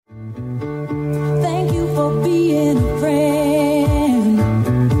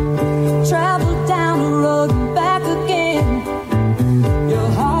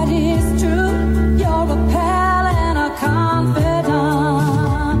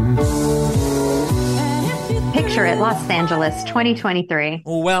Prematurate, Los Angeles, 2023.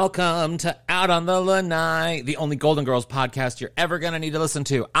 Welcome to Out on the Lanai, the only Golden Girls podcast you're ever going to need to listen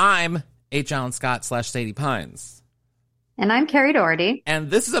to. I'm H. Alan Scott / Sadie Pines. And I'm Carrie Doherty. And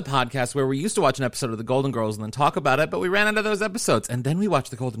this is a podcast where we used to watch an episode of The Golden Girls and then talk about it, but we ran out of those episodes. And then we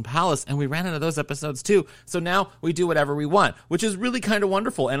watched The Golden Palace and we ran out of those episodes too. So now we do whatever we want, which is really kind of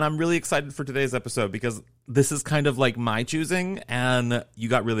wonderful. And I'm really excited for today's episode because this is kind of like my choosing and you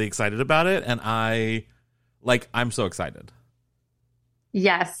got really excited about it. And I'm so excited.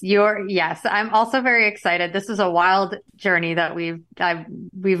 Yes, I'm also very excited. This is a wild journey that we've gone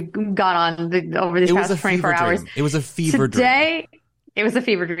on over these past 24 hours. It was a fever dream. It was a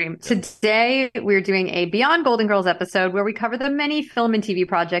fever dream. Today, we're doing a Beyond Golden Girls episode where we cover the many film and TV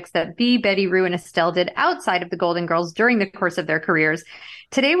projects that Bea, Betty, Rue, and Estelle did outside of the Golden Girls during the course of their careers.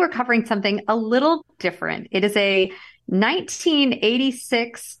 Today, we're covering something a little different. It is a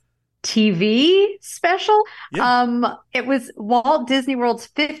 1986 TV special. Yeah. It was Walt Disney World's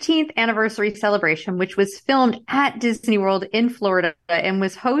 15th anniversary celebration, which was filmed at Disney World in Florida and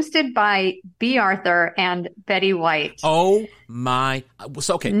was hosted by Bea Arthur and Betty White. Oh my!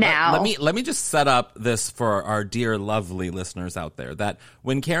 So okay, now let me just set up this for our dear lovely listeners out there. That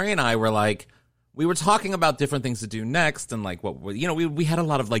when Carrie and I were we were talking about different things to do next, and we had a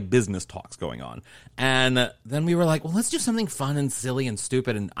lot of business talks going on, and then we were like, well, let's do something fun and silly and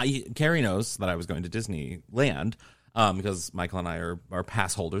stupid. And Carrie knows that I was going to Disneyland because Michael and I are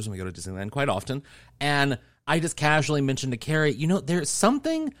pass holders and we go to Disneyland quite often. And I just casually mentioned to Carrie, there's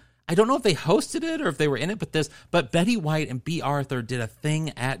something. I don't know if they hosted it or if they were in it, but Betty White and Bea Arthur did a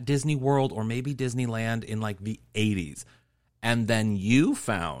thing at Disney World or maybe Disneyland in the 80s, and then you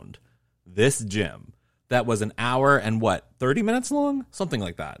found this gym that was an hour and 30 minutes long, something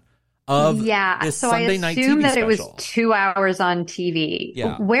like that. So Sunday night I assume TV that special. It was 2 hours on TV.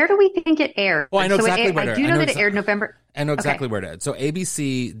 Yeah. Where do we think it aired? Well, I know exactly where it aired. I do know that it aired November. I know exactly where it aired. So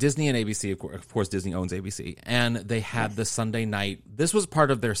ABC, Disney and ABC, of course, Disney owns ABC, and they had the Sunday night. This was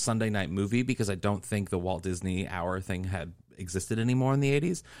part of their Sunday night movie because I don't think the Walt Disney Hour thing had existed anymore in the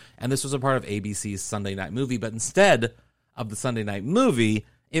 80s. And this was a part of ABC's Sunday night movie, but instead of the Sunday night movie,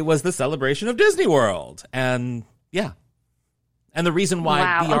 it was the celebration of Disney World. And yeah. And the reason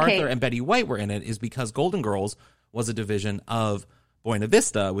why Bea Arthur and Betty White were in it is because Golden Girls was a division of Buena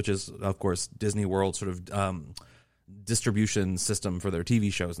Vista, which is, of course, Disney World's sort of distribution system for their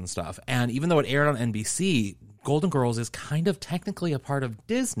TV shows and stuff. And even though it aired on NBC, Golden Girls is kind of technically a part of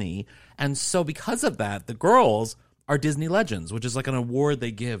Disney. And so because of that, the girls are Disney Legends, which is an award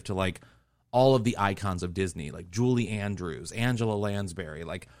they give to all of the icons of Disney, like Julie Andrews, Angela Lansbury,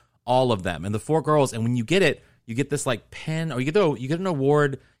 all of them. And the four girls, and when you get it, you get this pin, or you get an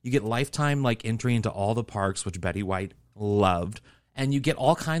award, you get lifetime entry into all the parks, which Betty White loved. And you get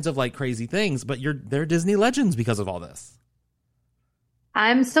all kinds of crazy things, but they're Disney Legends because of all this.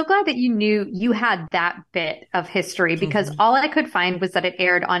 I'm so glad that you knew you had that bit of history because all I could find was that it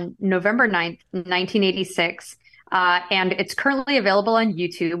aired on November 9th, 1986. And it's currently available on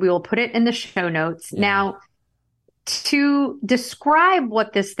YouTube. We will put it in the show notes. Yeah. Now, to describe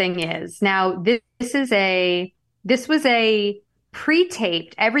what this thing is, this was a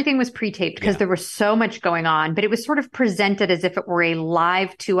pre-taped, everything was pre-taped because there was so much going on, but it was sort of presented as if it were a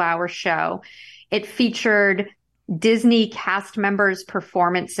live 2-hour show. It featured Disney cast members'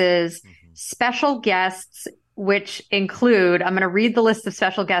 performances, special guests, which include, I'm going to read the list of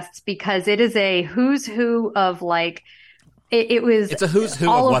special guests because it is a who's who of it's a who's who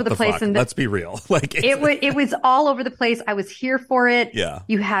all of over the place. Fuck? Let's be real. It was all over the place. I was here for it. Yeah.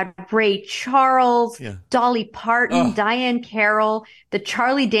 You had Ray Charles, Dolly Parton, Diane Carroll, the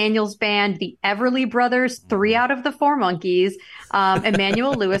Charlie Daniels Band, the Everly Brothers, 3 out of the 4 Monkeys,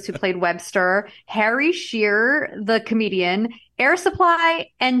 Emmanuel Lewis, who played Webster, Harry Shearer, the comedian, Air Supply,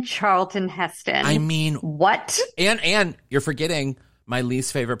 and Charlton Heston. I mean, what? And you're forgetting my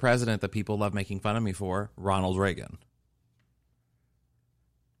least favorite president that people love making fun of me for, Ronald Reagan.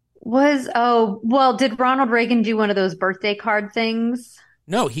 Did Ronald Reagan do one of those birthday card things?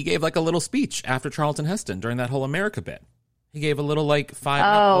 No, he gave a little speech after Charlton Heston during that whole America bit. He gave a little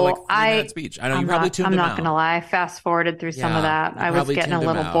 3-minute speech. I know you probably tuned him out. I'm not going to lie. I fast forwarded through some of that. I was getting a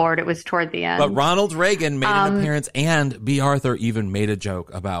little bored. It was toward the end. But Ronald Reagan made an appearance, and Bea Arthur even made a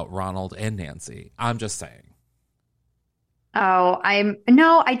joke about Ronald and Nancy. I'm just saying. I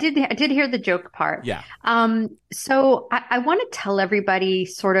did hear the joke part. Yeah. So I want to tell everybody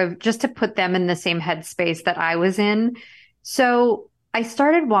sort of just to put them in the same headspace that I was in. So I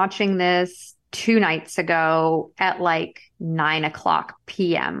started watching this 2 nights ago at 9 o'clock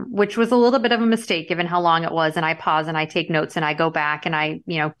p.m., which was a little bit of a mistake given how long it was. And I pause and I take notes and I go back and I,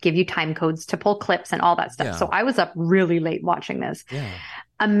 give you time codes to pull clips and all that stuff. Yeah. So I was up really late watching this. Yeah.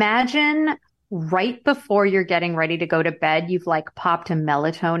 Imagine right before you're getting ready to go to bed, you've like popped a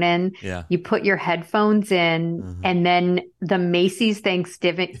melatonin. Yeah. You put your headphones in, and then the Macy's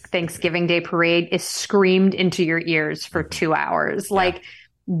Thanksgiving Day Parade is screamed into your ears for 2 hours. Yeah. Like,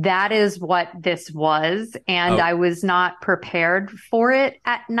 that is what this was. And I was not prepared for it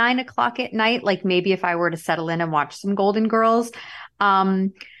at 9 o'clock at night. Like maybe if I were to settle in and watch some Golden Girls.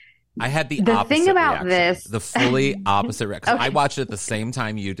 I had the The opposite thing about reaction. this- The fully opposite reaction. Okay. I watched it the same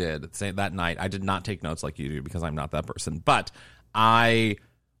time you did that night. I did not take notes like you do because I'm not that person. But I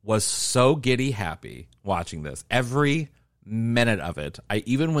was so giddy happy watching this. Every minute of it.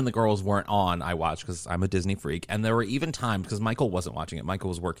 Even when the girls weren't on, I watched because I'm a Disney freak. And there were even times, because Michael wasn't watching it. Michael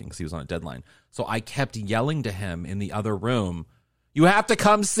was working because he was on a deadline. So I kept yelling to him in the other room, "You have to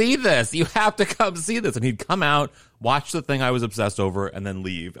come see this. You have to come see this." And he'd come out, watch the thing I was obsessed over, and then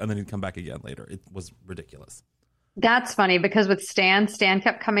leave. And then he'd come back again later. It was ridiculous. That's funny because with Stan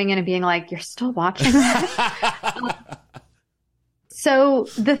kept coming in and being like, "You're still watching that?" So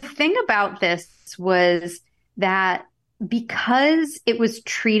the thing about this was that because it was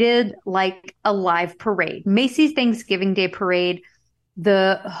treated like a live parade, Macy's Thanksgiving Day Parade,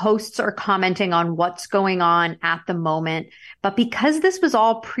 the hosts are commenting on what's going on at the moment. But because this was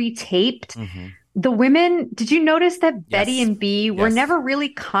all pre-taped, the women, did you notice that Betty and Bea were never really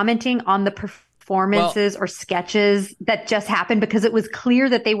commenting on the performances or sketches that just happened because it was clear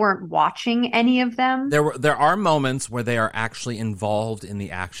that they weren't watching any of them? There are moments where they are actually involved in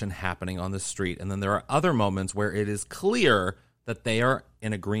the action happening on the street, and then there are other moments where it is clear that they are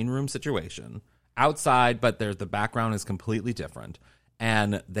in a green room situation outside, but the background is completely different,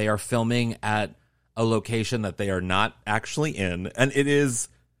 and they are filming at a location that they are not actually in, and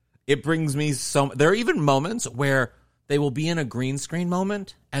it brings me there are even moments where they will be in a green screen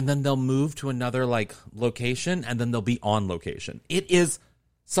moment, and then they'll move to another location, and then they'll be on location. It is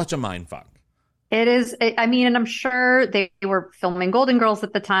such a mindfuck. It is. I mean, and I'm sure they were filming Golden Girls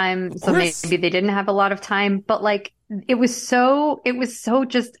at the time, so maybe they didn't have a lot of time. But it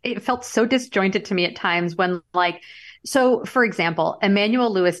felt so disjointed to me at times when so for example,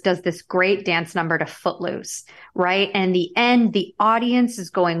 Emmanuel Lewis does this great dance number to Footloose, right? And in the end, the audience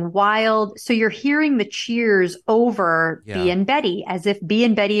is going wild. So you're hearing the cheers over Bea and Betty as if Bea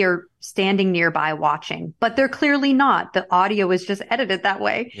and Betty are standing nearby watching, but they're clearly not. The audio is just edited that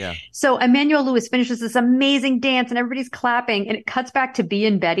way. Yeah. So Emmanuel Lewis finishes this amazing dance and everybody's clapping, and it cuts back to Bea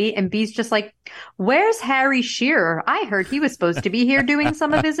and Betty, and Bea's just like, "Where's Harry Shearer? I heard he was supposed to be here doing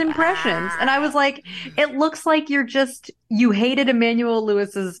some of his impressions." And I was like, it looks like you hated Emmanuel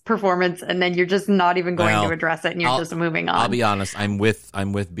Lewis's performance, and then you're just not even going to address it, and you're just moving on. I'll be honest, I'm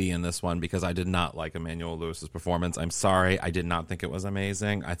with Bea in this one because I did not like Emmanuel Lewis's performance. I'm sorry, I did not think it was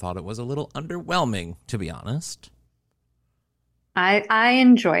amazing. I thought it was a little underwhelming, to be honest. I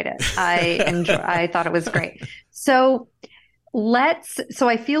enjoyed it. I thought it was great. So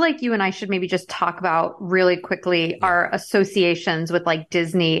I feel like you and I should maybe just talk about really quickly our associations with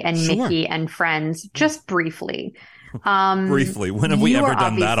Disney and Mickey and Friends, just briefly. Briefly, when have we ever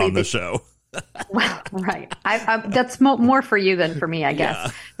done that on the show? Well, right. That's more for you than for me, I guess.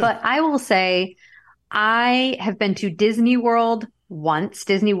 Yeah. But I will say I have been to Disney World once.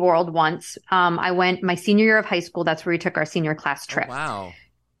 I went my senior year of high school. That's where we took our senior class trip. Oh, wow.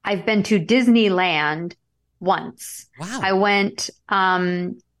 I've been to Disneyland once. Wow. I went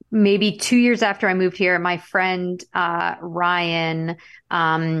maybe 2 years after I moved here. My friend Ryan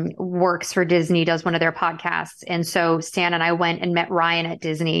works for Disney, does one of their podcasts. And so Stan and I went and met Ryan at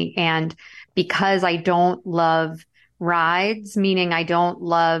Disney. And because I don't love rides, meaning I don't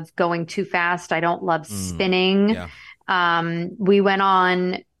love going too fast, I don't love spinning. Yeah. We went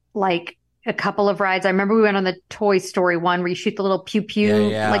on a couple of rides. I remember we went on the Toy Story one where you shoot the little pew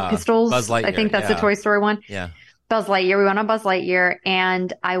pew pistols. Buzz Lightyear, I think that's the Toy Story one. Yeah. Buzz Lightyear. We went on Buzz Lightyear,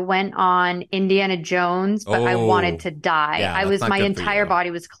 and I went on Indiana Jones, but I wanted to die. Yeah, my entire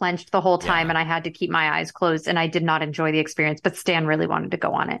body was clenched the whole time, and I had to keep my eyes closed, and I did not enjoy the experience, but Stan really wanted to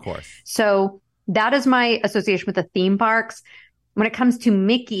go on it. Of course. So that is my association with the theme parks. When it comes to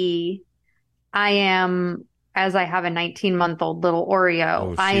Mickey, I am, as I have a 19-month-old little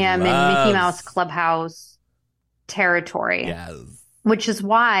Oreo, I am in Mickey Mouse Clubhouse territory. Yes. Which is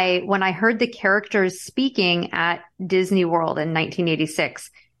why when I heard the characters speaking at Disney World in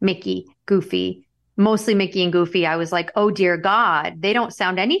 1986, Mickey, Goofy, mostly Mickey and Goofy, I was like, oh dear God, they don't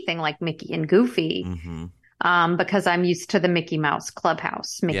sound anything like Mickey and Goofy. Mm-hmm. because I'm used to the Mickey Mouse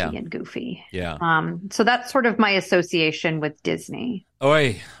Clubhouse, Mickey Yeah. and Goofy. Yeah. So that's sort of my association with Disney.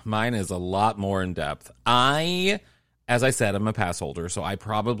 Oi, mine is a lot more in depth. As I said, I'm a pass holder, so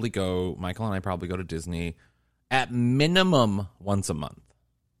Michael and I probably go to Disney at minimum once a month.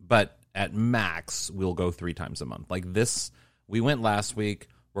 But at max, we'll go 3 times a month. Like this, we went last week,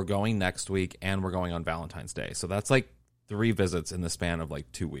 we're going next week, and we're going on Valentine's Day. So that's like 3 visits in the span of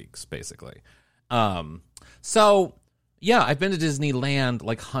like 2 weeks, basically. So yeah, I've been to Disneyland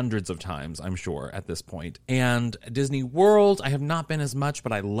like hundreds of times, I'm sure, at this point. And Disney World, I have not been as much,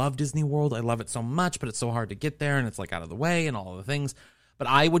 but I love Disney World. I love it so much, but it's so hard to get there, and it's like out of the way and all of the things. But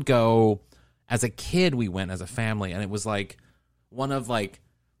I would go, as a kid, we went as a family, and it was like one of like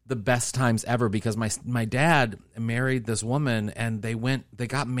the best times ever because my dad married this woman, and they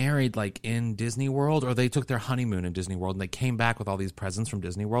got married like in Disney World, or they took their honeymoon in Disney World, and they came back with all these presents from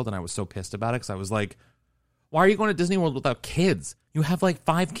Disney World, and I was so pissed about it because I was like, why are you going to Disney World without kids? You have like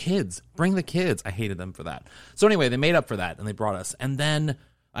 5 kids. Bring the kids. I hated them for that. So anyway, they made up for that, and they brought us. And then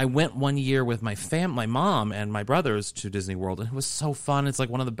I went one year with my mom and my brothers to Disney World, and it was so fun. It's like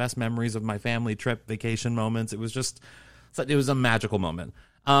one of the best memories of my family trip vacation moments. It was a magical moment.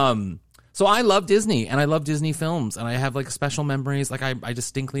 So I love Disney, and I love Disney films, and I have like special memories. Like I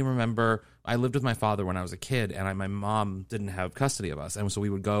distinctly remember I lived with my father when I was a kid, and my mom didn't have custody of us, and so we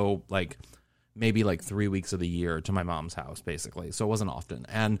would go like maybe like 3 weeks of the year to my mom's house, basically. So it wasn't often.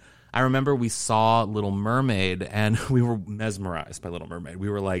 And I remember we saw Little Mermaid, and we were mesmerized by Little Mermaid. We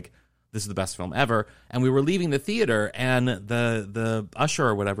were like, this is the best film ever. And we were leaving the theater, and the usher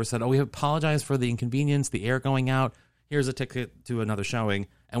or whatever said, oh, we apologize for the inconvenience, the air going out. Here's a ticket to another showing.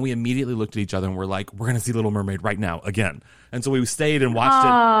 And we immediately looked at each other and we're like, we're going to see Little Mermaid right now, again. And so we stayed and watched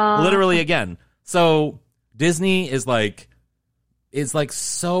it literally again. So Disney is like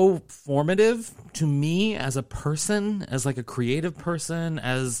so formative to me as a person, as like a creative person,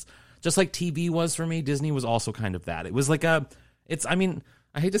 as just like TV was for me. Disney was also kind of that. It was like I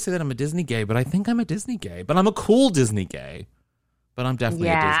hate to say that I'm a Disney gay, but I think I'm a Disney gay, but I'm a cool Disney gay, but I'm definitely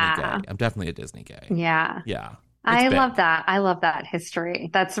a Disney gay. I'm definitely a Disney gay. Yeah. Yeah. I love that. I love that history.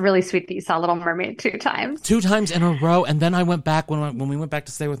 That's really sweet that you saw Little Mermaid 2 times. 2 times in a row. And then I went back, when we went back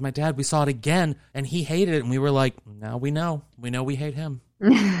to stay with my dad, we saw it again, and he hated it. And we were like, now we know. We know we hate him.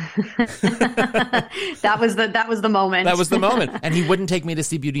 That was the moment. That was the moment. And he wouldn't take me to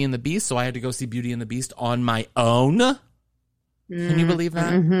see Beauty and the Beast, so I had to go see Beauty and the Beast on my own. Can you believe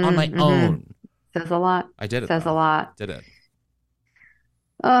that? On my own. Says a lot. I did it. Says a lot. Did it.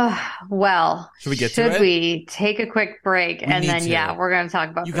 Well, should we get to it? Should we take a quick break and then, we're going to talk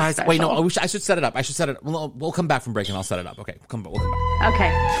about you guys. Special. Wait, no, I should set it up. We'll come back from break and I'll set it up. Okay, we'll come back.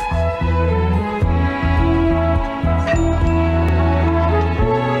 Okay.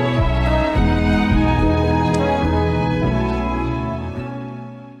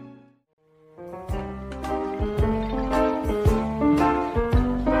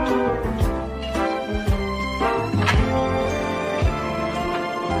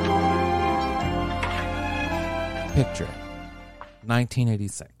 Picture it.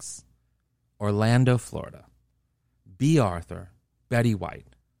 1986. Orlando, Florida. Bea Arthur, Betty White,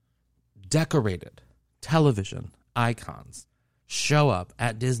 decorated television icons show up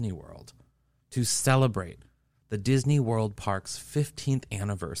at Disney World to celebrate the Disney World Park's 15th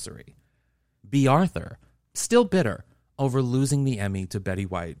anniversary. Bea Arthur, still bitter over losing the Emmy to Betty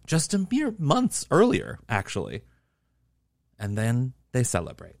White just a mere months earlier, actually. And then they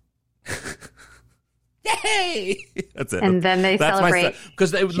celebrate. Yay! That's it. And then they celebrate.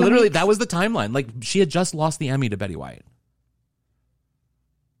 Because literally, that was the timeline. Like, she had just lost the Emmy to Betty White.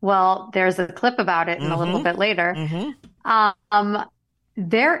 Well, there's a clip about it in a little bit later.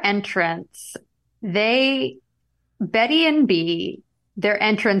 Their entrance, Betty and Bea, their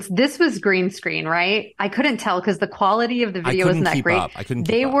entrance, this was green screen, right? I couldn't tell because the quality of the video wasn't that great. I couldn't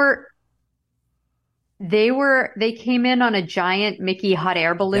keep up. They came in on a giant Mickey hot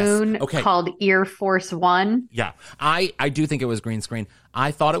air balloon called Air Force One. Yeah, I do think it was green screen.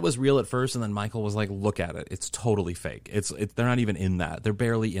 I thought it was real at first, and then Michael was like, "Look at it; it's totally fake. They're not even in that. They're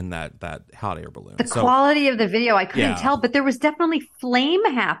barely in that hot air balloon." The quality of the video, I couldn't tell, but there was definitely flame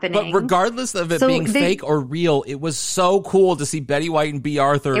happening. But regardless of it being fake or real, it was so cool to see Betty White and Bea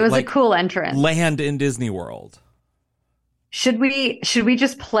Arthur. It was a cool entrance. Land in Disney World. Should we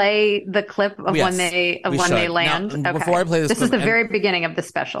just play the clip of when they land? Now, before I play this is the very beginning of the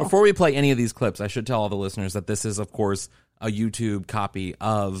special. Before we play any of these clips, I should tell all the listeners that this is, of course, a YouTube copy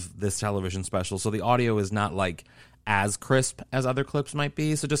of this television special. So the audio is not like as crisp as other clips might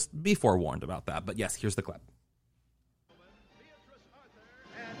be. So just be forewarned about that. But yes, here's the clip.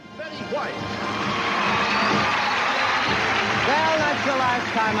 Betty White. last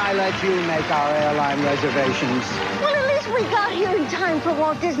time I let you make our airline reservations? Well, at least we got here in time for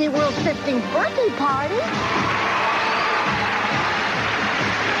Walt Disney World's 15th birthday party.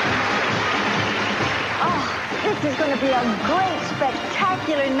 Oh, this is going to be a great,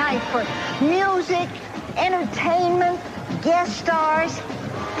 spectacular night for music, entertainment, guest stars.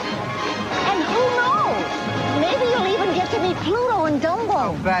 And who knows? Maybe you'll even get to meet Pluto and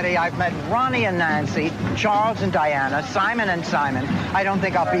Dumbo. Oh, Betty, I've met Ronnie and Nancy, Charles and Diana, Simon and Simon. I don't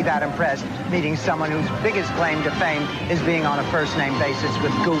think I'll be that impressed meeting someone whose biggest claim to fame is being on a first-name basis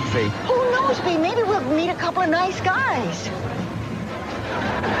with Goofy. Who knows, Bea? Maybe we'll meet a couple of nice guys.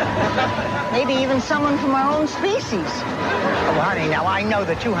 Maybe even someone from our own species. Oh, honey, now I know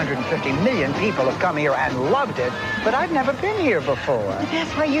that 250 million people have come here and loved it, but I've never been here before. That's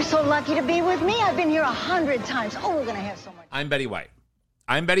why you're so lucky to be with me. I've been here 100 times. Oh, we're going to have so much. I'm Betty White.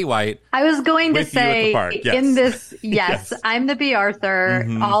 I'm Betty White. I was going to say, yes. in this, yes, I'm the Bea Arthur.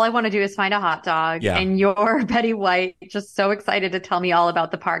 Mm-hmm. All I want to do is find a hot dog. Yeah. And you're Betty White, just so excited to tell me all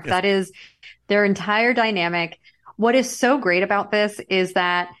about the park. Yes. That is their entire dynamic. What is so great about this is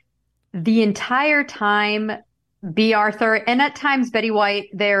that the entire time, Bea Arthur and at times Betty White,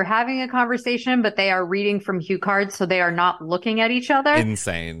 they're having a conversation, but they are reading from cue cards, so they are not looking at each other.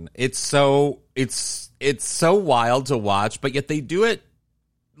 Insane. It's so wild to watch, but yet they do it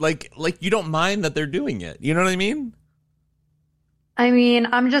like you don't mind that they're doing it. You know what I mean? I mean,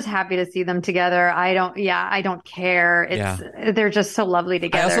 I'm just happy to see them together. I don't care. They're just so lovely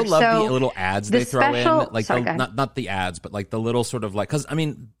together. I also love the little ads they throw in, like not the ads, but like the little sort of like, because I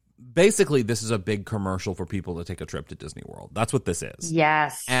mean, basically this is a big commercial for people to take a trip to Disney World. That's what this is.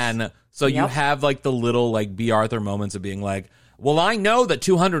 Yes. And so you have like the little like Bea Arthur moments of being like, well, I know that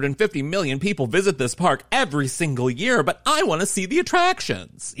 250 million people visit this park every single year, but I want to see the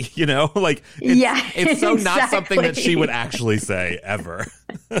attractions. You know, like, it's so exactly. Not something that she would actually say ever.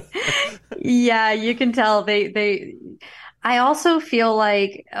 Yeah, you can tell I also feel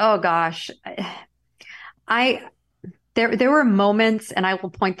like, oh gosh, there were moments, and I will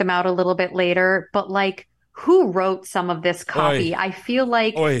point them out a little bit later, but like, who wrote some of this copy? I feel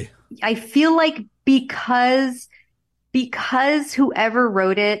like because whoever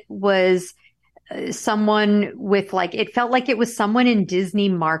wrote it was someone with like, it felt like it was someone in Disney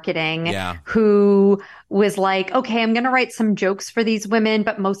marketing who was like, okay, I'm going to write some jokes for these women,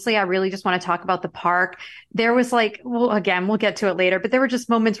 but mostly I really just want to talk about the park. There was like, well, again, we'll get to it later, but there were just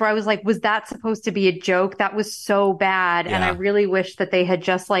moments where I was like, was that supposed to be a joke? That was so bad. Yeah. And I really wish that they had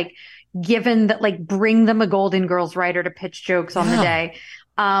just like given that, like, bring them a Golden Girls writer to pitch jokes on the day.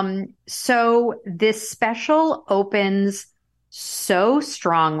 So this special opens so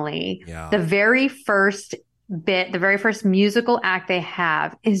strongly. Yeah. The very first musical act they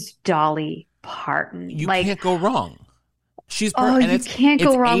have is Dolly Parton. You can't go wrong. She's you can't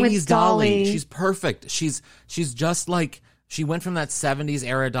go wrong with Dolly. She's perfect. She's just like, she went from that 70s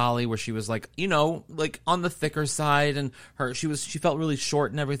era Dolly where she was like, you know, like on the thicker side, and she felt really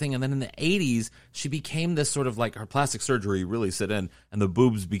short and everything. And then in the 80s, she became this sort of like, her plastic surgery really set in, and the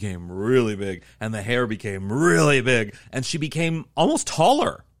boobs became really big and the hair became really big, and she became almost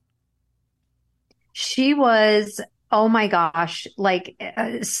taller. She was, oh my gosh, like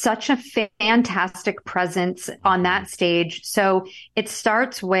such a fantastic presence on that stage. So it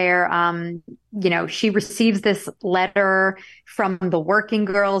starts where, she receives this letter from the working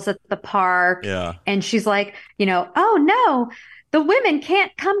girls at the park. Yeah. And she's like, oh no, the women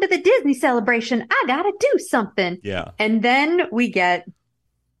can't come to the Disney celebration. I gotta do something. Yeah. And then we get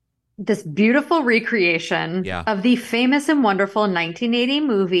this beautiful recreation of the famous and wonderful 1980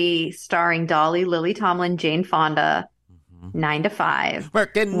 movie starring Dolly, Lily Tomlin, Jane Fonda, 9 to 5.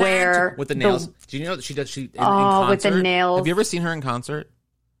 With the nails. Do you know that she in concert? With the nails. Have you ever seen her in concert?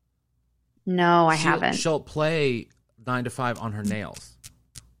 No, I haven't. She'll play 9 to 5 on her nails,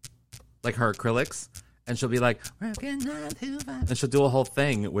 like her acrylics. And she'll be like, and she'll do a whole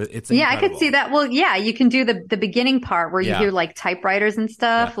thing with it's. Yeah, I could see that. Well, yeah, you can do the beginning part where you hear like typewriters and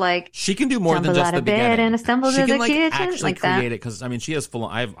stuff. Yeah. Like, she can do more than just the beginning. And assemble she can like kitchen, actually like create that. it, because I mean, she has full.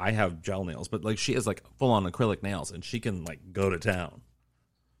 I have gel nails, but like she has like full on acrylic nails, and she can like go to town.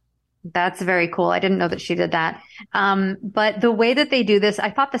 That's very cool. I didn't know that she did that. But the way that they do this, I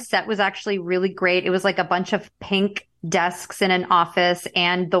thought the set was actually really great. It was like a bunch of pink desks in an office,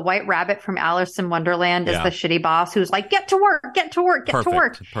 and the White Rabbit from Alice in Wonderland is the shitty boss who's like, get to work, get to work, get to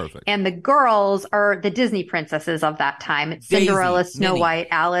work. Perfect. And the girls are the Disney princesses of that time. It's Cinderella, Daisy, Snow Minnie. White,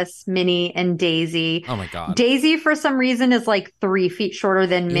 Alice, Minnie, and Daisy. Oh my God. Daisy, for some reason, is like 3 feet shorter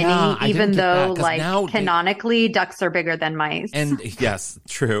than Minnie, even though like canonically ducks are bigger than mice. And yes,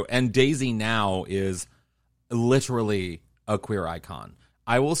 true. And Daisy now is literally a queer icon.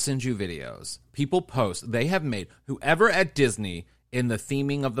 I will send you videos. People post. They have made, whoever at Disney in the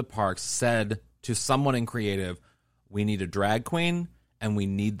theming of the parks said to someone in creative, we need a drag queen and we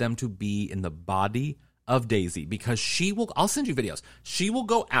need them to be in the body of Daisy, because she will, I'll send you videos. She will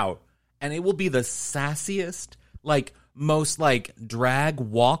go out and it will be the sassiest, like, most like drag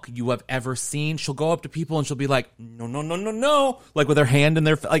walk you have ever seen. She'll go up to people and she'll be like, no, no, no, no, no. Like with her hand in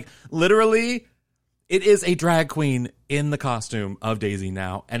their, like literally it is a drag queen in the costume of Daisy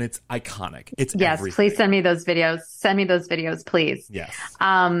now. And it's iconic. It's yes, everything. Please send me those videos. Send me those videos, please. Yes.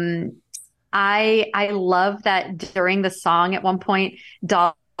 I love that during the song at one point,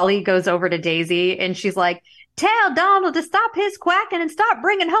 Dolly goes over to Daisy and she's like, tell Donald to stop his quacking and start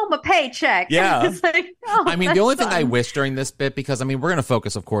bringing home a paycheck. Yeah. It's like, oh, I mean, the only thing I wish during this bit, because I mean, we're going to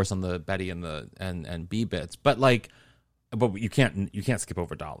focus, of course, on the Betty and the and B bits, but like, but you can't skip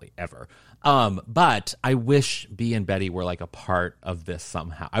over Dolly ever. But I wish B and Betty were like a part of this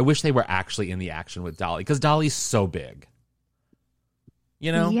somehow. I wish they were actually in the action with Dolly, because Dolly's so big.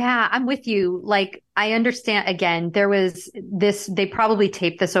 You know? Yeah, I'm with you. Like, I understand. Again, there was this, they probably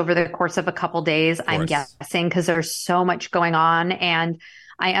taped this over the course of a couple days, I'm guessing, because there's so much going on. And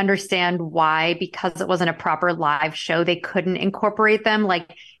I understand why, because it wasn't a proper live show, they couldn't incorporate them.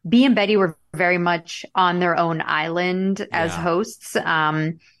 Like, B and Betty were very much on their own island as hosts.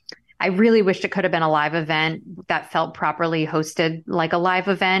 I really wished it could have been a live event that felt properly hosted like a live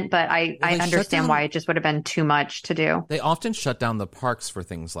event, but I understand why it just would have been too much to do. They often shut down the parks for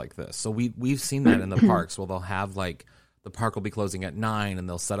things like this. So we've seen that in the parks. Well, they'll have like, the park will be closing at 9 and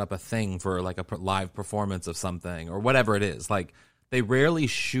they'll set up a thing for like a live performance of something or whatever it is. Like, they rarely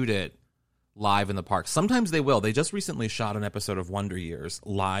shoot it live in the park. Sometimes they will. They just recently shot an episode of Wonder Years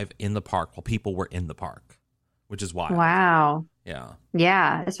live in the park while people were in the park, which is wild. Wow. Yeah.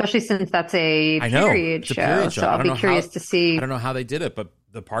 Yeah, especially since that's a period show. So I'll be curious to see. I don't know how they did it, but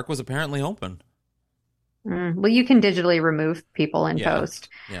the park was apparently open. Well, you can digitally remove people in post.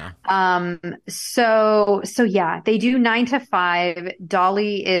 Yeah. So yeah, they do 9 to 5.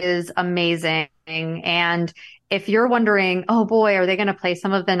 Dolly is amazing. And if you're wondering, oh boy, are they going to play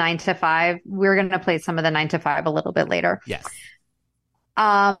some of the 9 to 5? We're going to play some of the 9 to 5 a little bit later. Yes.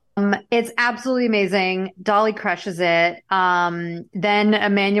 It's absolutely amazing. Dolly crushes it. Then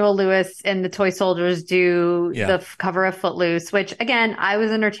Emmanuel Lewis and the Toy Soldiers do the cover of Footloose, which again, I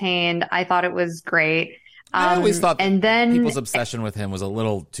was entertained. I thought it was great. I always thought and then people's obsession with him was a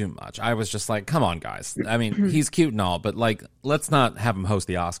little too much. I was just like, come on, guys. I mean, he's cute and all, but like, let's not have him host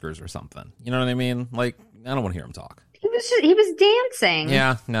the Oscars or something. You know what I mean? Like, I don't want to hear him talk. He was dancing.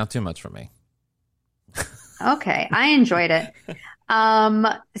 Yeah, no, too much for me. Okay, I enjoyed it.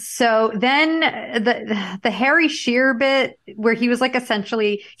 So then the Harry Shearer bit where he was like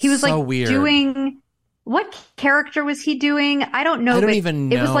essentially so like weird. Doing what character was he doing? I don't know. I don't even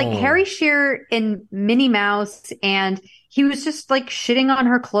know. It was like Harry Shearer in Minnie Mouse, and he was just like shitting on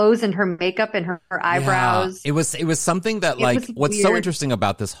her clothes and her makeup and her eyebrows. Yeah, it was something that like what's weird. So interesting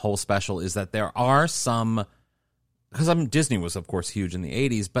about this whole special is that there are some, because Disney was of course huge in the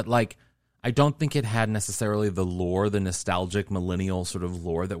 80s, but like, I don't think it had necessarily the lore, the nostalgic millennial sort of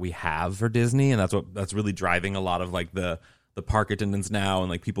lore that we have for Disney. And that's really driving a lot of like the park attendance now. And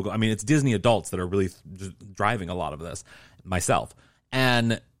like people go, I mean, it's Disney adults that are really driving a lot of this, myself.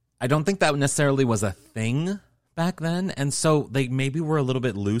 And I don't think that necessarily was a thing back then. And so they maybe were a little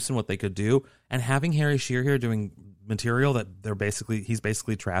bit loose in what they could do. And having Harry Shearer here doing material that he's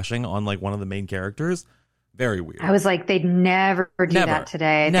basically trashing on like one of the main characters. Very weird. I was like, they'd never do that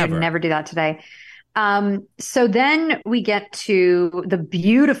today. They'd never do that today. So then we get to the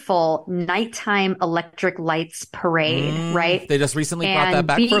beautiful nighttime electric lights parade, right? They just recently brought that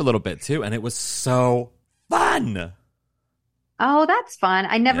back for a little bit too, and it was so fun. Oh, that's fun.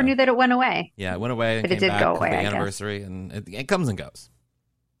 I never knew that it went away. Yeah, it went away. But it did go away, the anniversary, and it comes and goes.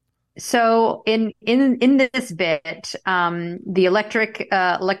 So in this bit, the electric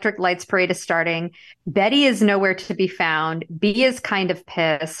lights parade is starting. Betty is nowhere to be found. B is kind of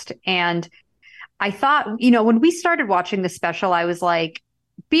pissed. And I thought, when we started watching the special, I was like,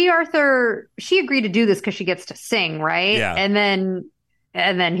 B. Arthur, she agreed to do this because she gets to sing, right? Yeah. And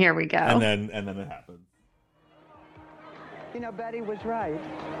then here we go. And then it happens. Betty was right.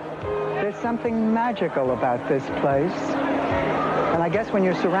 There's something magical about this place. And I guess when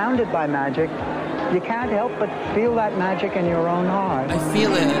you're surrounded by magic, you can't help but feel that magic in your own heart. I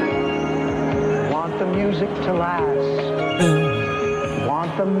feel it. Want the music to last. Boom.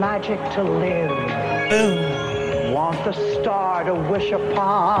 Want the magic to live. Boom. Want the star to wish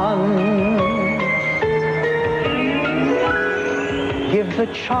upon. Give the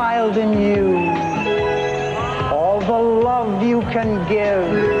child in you all the love you can give,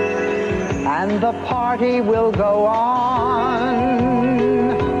 and the party will go on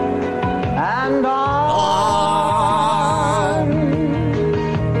and on.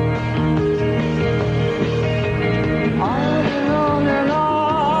 On and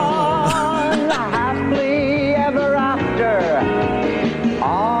on, happily ever after.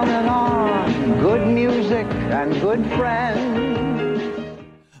 On and on, good music and good friends.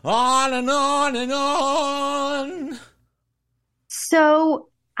 On and on and on. So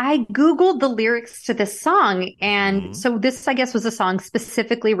I Googled the lyrics to this song, and so this, I guess, was a song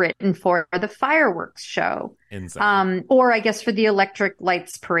specifically written for the fireworks show. Insane. Or I guess for the Electric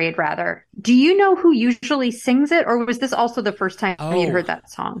Lights Parade, rather. Do you know who usually sings it, or was this also the first time you'd heard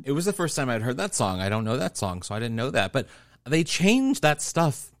that song? It was the first time I'd heard that song. I don't know that song, so I didn't know that. But they changed that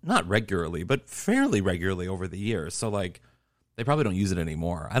stuff, not regularly, but fairly regularly over the years. So, like, they probably don't use it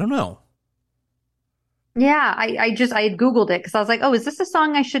anymore. I don't know. Yeah, I had Googled it because I was like, oh, is this a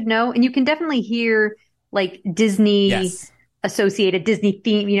song I should know? And you can definitely hear like Disney associated Disney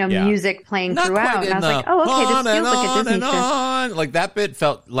theme, music playing not throughout. And I was like, oh, okay, this feels like a Disney show. Like that bit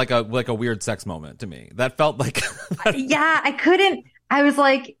felt like a weird sex moment to me. That felt like yeah, I was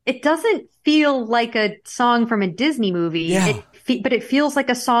like, it doesn't feel like a song from a Disney movie. Yeah. But it feels like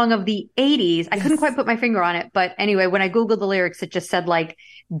a song of the 80s. I couldn't quite put my finger on it. But anyway, when I Googled the lyrics, it just said like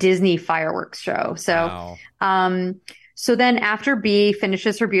Disney fireworks show. So, wow. So then after Bea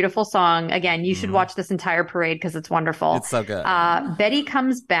finishes her beautiful song, again, you should watch this entire parade because it's wonderful. It's so good. Betty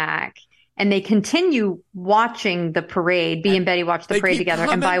comes back and they continue watching the parade. Bea and Betty watch the parade together.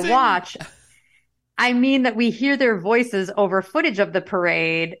 Commenting. And by watch, I mean that we hear their voices over footage of the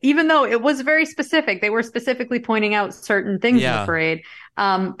parade, even though it was very specific. They were specifically pointing out certain things in the parade.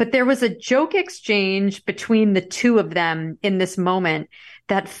 But there was a joke exchange between the two of them in this moment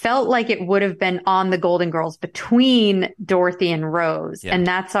that felt like it would have been on the Golden Girls between Dorothy and Rose. Yeah. And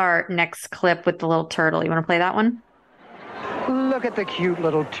that's our next clip with the little turtle. You want to play that one? Look at the cute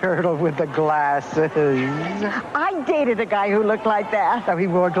little turtle with the glasses. I dated a guy who looked like that. So he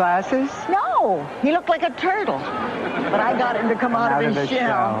wore glasses? No, he looked like a turtle. But I got him to come out of his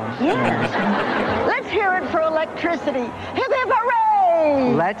shell. Yes. Let's hear it for electricity. Hip hip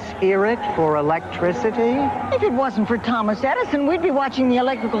hooray! Let's hear it for electricity. If it wasn't for Thomas Edison, we'd be watching the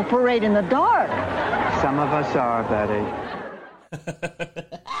electrical parade in the dark. Some of us are, Betty.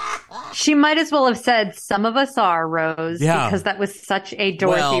 She might as well have said, some of us are, Rose, because that was such a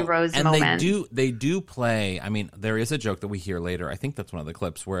Dorothy Rose moment. And they do play, I mean, there is a joke that we hear later. I think that's one of the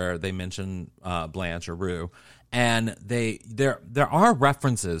clips where they mention Blanche or Rue. And there are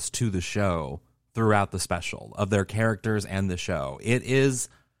references to the show throughout the special of their characters and the show. It is,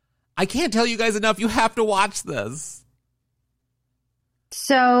 I can't tell you guys enough. You have to watch this.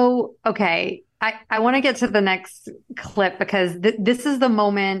 So, okay. I want to get to the next clip because this is the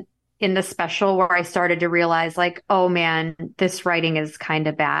moment in the special where I started to realize, like, oh man, this writing is kind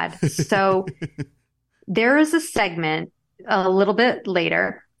of bad. So there is a segment a little bit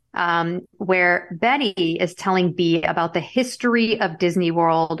later where Betty is telling Bea about the history of Disney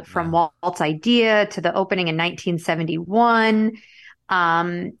World from Walt's idea to the opening in 1971.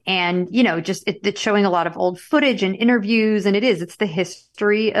 And, just it's showing a lot of old footage and interviews, and it's the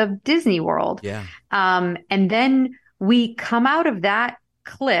history of Disney World. Yeah. And then we come out of that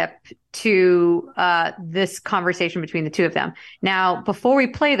clip to this conversation between the two of them. Now, before we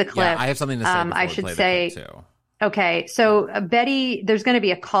play the clip, I have something to say. I should say, okay, so Betty, there's going to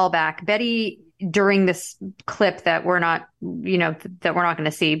be a callback. Betty, during this clip that we're not going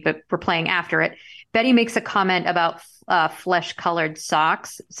to see, but we're playing after it, Betty makes a comment about flesh-colored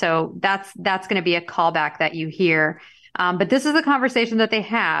socks. So that's going to be a callback that you hear. But this is the conversation that they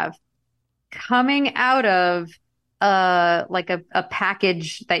have coming out of like a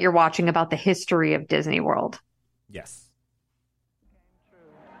package that you're watching about the history of Disney World. Yes.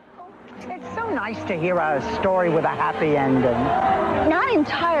 It's so nice to hear a story with a happy ending. Not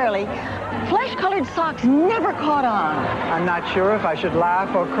entirely. Flesh-colored socks never caught on. I'm not sure if I should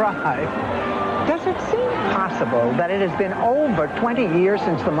laugh or cry. Does it seem possible that it has been over 20 years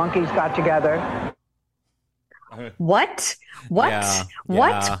since the monkeys got together? What? Yeah.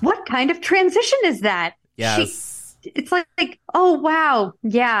 What kind of transition is that? Yes. It's like, oh, wow.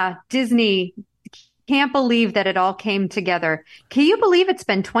 Yeah, Disney. Can't believe that it all came together. Can you believe it's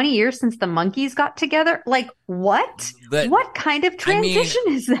been 20 years since the monkeys got together? Like, what? What kind of transition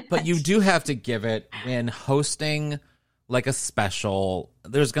is that? But you do have to give it, when hosting like a special,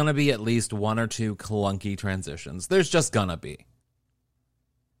 there's going to be at least one or two clunky transitions. There's just going to be.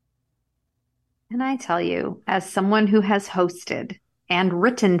 And I tell you, as someone who has hosted and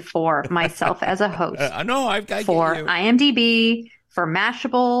written for myself as a host. I know, I've got for you. IMDb, for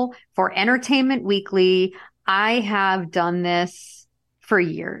Mashable, for Entertainment Weekly. I have done this for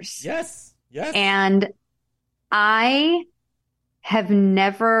years. Yes. And I have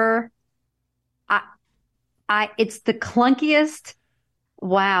never, it's the clunkiest.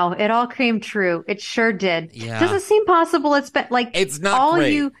 Wow, it all came true. It sure did. Yeah. Does it seem possible? It's been like It's not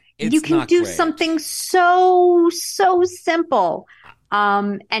great. you It's can not do great. something so simple.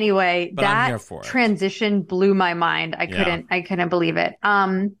 Anyway, But I'm here that for it. transition blew my mind. I couldn't believe it.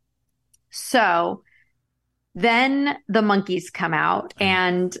 So then the Monkees come out,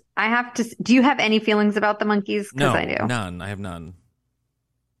 and I have to, do you have any feelings about the Monkees? No, I do. none. I have none.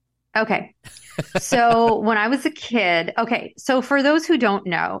 Okay. So when I was a kid, so for those who don't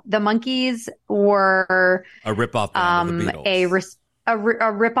know, the Monkees were A ripoff band of the Beatles. a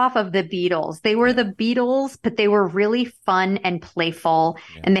ripoff of the Beatles. They were the Beatles, but they were really fun and playful,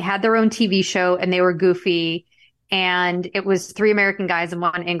 and they had their own TV show, and they were goofy. And it was 3 American guys and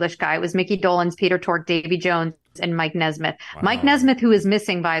 1 English guy. It was Mickey Dolenz, Peter Tork, Davy Jones, and Mike Nesmith. Wow. Mike Nesmith, who is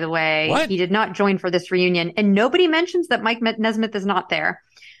missing, by the way. What? He did not join for this reunion, and nobody mentions that Mike Nesmith is not there.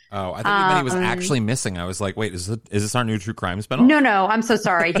 Oh, I thought you meant he was actually missing. I was like, wait, is this our new true crime spinoff? No, I'm so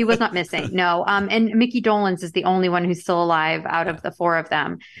sorry. He was not missing. No. And Mickey Dolenz is the only one who's still alive out of the 4 of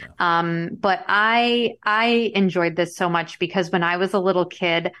them. Yeah. But I enjoyed this so much because when I was a little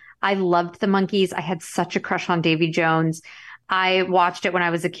kid, I loved the Monkees. I had such a crush on Davy Jones. I watched it when I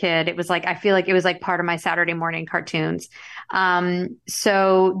was a kid. It was like, I feel like it was like part of my Saturday morning cartoons.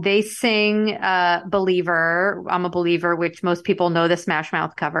 So they sing, Believer, I'm a Believer, which most people know the Smash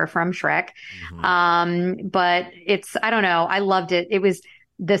Mouth cover from Shrek. Mm-hmm. But I don't know. I loved it. It was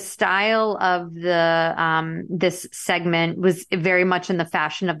the style of this segment was very much in the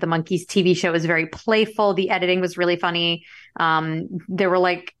fashion of the Monkees TV show. It was very playful. The editing was really funny. They were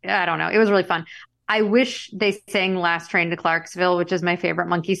like, I don't know. It was really fun. I wish they sang Last Train to Clarksville, which is my favorite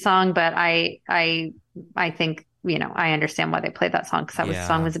Monkees song, but I think, I understand why they played that song because that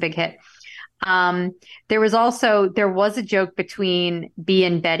song was a big hit. There was a joke between Bea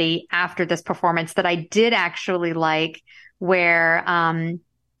and Betty after this performance that I did actually like, where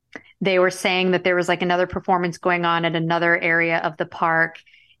they were saying that there was like another performance going on at another area of the park.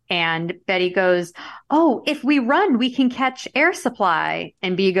 And Betty goes, "Oh, if we run, we can catch air supply."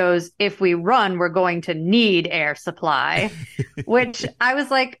 And Bea goes, "If we run, we're going to need air supply," which I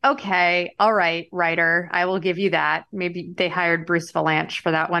was like, okay, all right, writer, I will give you that. Maybe they hired Bruce Valanche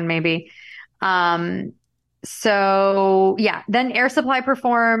for that one, maybe. So yeah, then Air Supply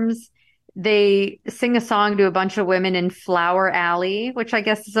performs. They sing a song to a bunch of women in Flower Alley, which I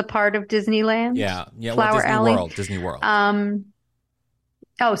guess is a part of Disneyland. Yeah. Flower Alley. Disney World.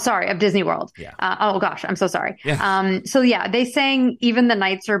 Oh, sorry, of Disney World. Yeah. Oh gosh, I'm so sorry. Yeah. So yeah, they sang Even the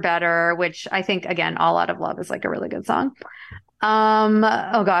Nights Are Better, which I think, again, All Out of Love is like a really good song.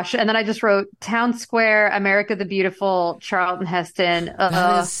 Oh gosh. And then I just wrote Town Square, America the Beautiful, Charlton Heston.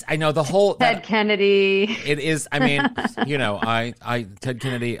 I know the whole Ted Kennedy. It is. I mean, Ted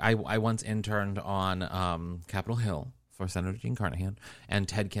Kennedy, I once interned on Capitol Hill for Senator Jean Carnahan, and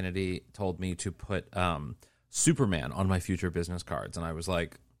Ted Kennedy told me to put Superman on my future business cards, and I was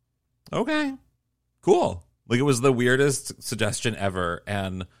like, okay, cool. Like, it was the weirdest suggestion ever,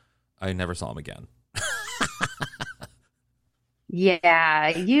 and I never saw him again. Yeah,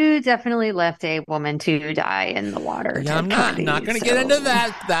 you definitely left a woman to die in the water. Yeah, I'm not going to get into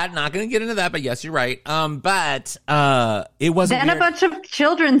that. Not going to get into that. But yes, you're right. But it wasn't. Then a bunch of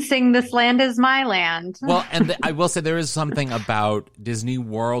children sing "This Land Is My Land." Well, and I will say there is something about Disney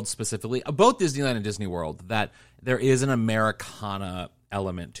World specifically, both Disneyland and Disney World, that there is an Americana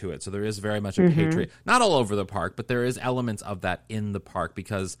element to it. So there is very much a patriot, not all over the park, but there is elements of that in the park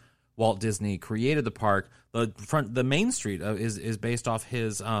because Walt Disney created the park. The main street is based off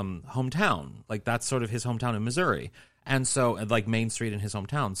his hometown. Like, that's sort of his hometown in Missouri. And so, like, Main Street in his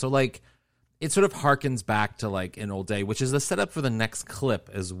hometown. So, like, it sort of harkens back to, like, an old day, which is the setup for the next clip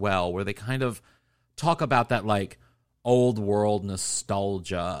as well, where they kind of talk about that, like, old world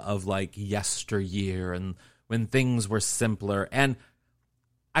nostalgia of, like, yesteryear and when things were simpler. And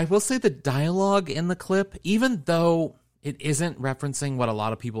I will say the dialogue in the clip, even though it isn't referencing what a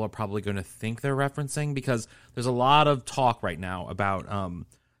lot of people are probably going to think they're referencing, because there's a lot of talk right now about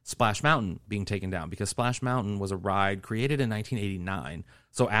Splash Mountain being taken down, because Splash Mountain was a ride created in 1989,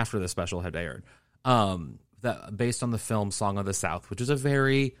 so after the special had aired, based on the film Song of the South, which is a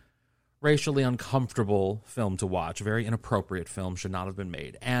very racially uncomfortable film to watch, a very inappropriate film, should not have been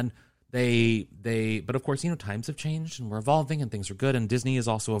made. And But of course, times have changed and we're evolving and things are good, and Disney is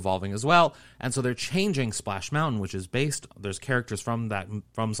also evolving as well. And so they're changing Splash Mountain, which is there's characters from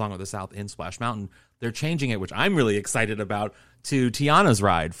Song of the South in Splash Mountain. They're changing it, which I'm really excited about, to Tiana's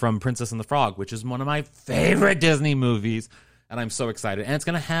ride from Princess and the Frog, which is one of my favorite Disney movies. And I'm so excited. And it's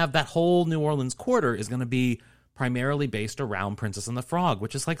going to have that whole New Orleans quarter is going to be primarily based around Princess and the Frog,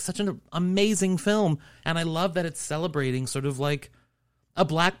 which is like such an amazing film. And I love that it's celebrating sort of like a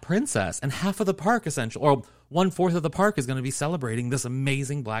black princess, and half of the park essentially, or 1/4 of the park is going to be celebrating this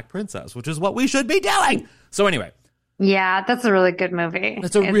amazing black princess, which is what we should be doing. So anyway. Yeah, that's a really good movie.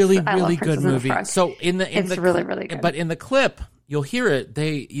 It's a really good movie. So it's really, really good. But in the clip, you'll hear it.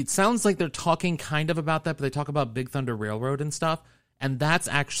 It sounds like they're talking kind of about that, but they talk about Big Thunder Railroad and stuff. And that's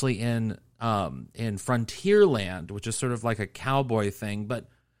actually in Frontierland, which is sort of like a cowboy thing. But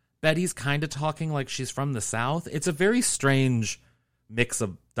Betty's kind of talking like she's from the South. It's a very strange mix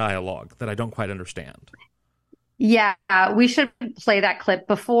of dialogue that I don't quite understand. Yeah, we should play that clip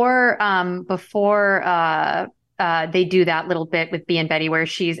before they do that little bit with Bee and Betty where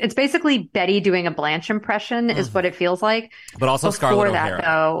it's basically Betty doing a Blanche impression is what it feels like. But also before Scarlett that, O'Hara.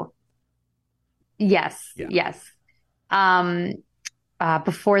 though, yes.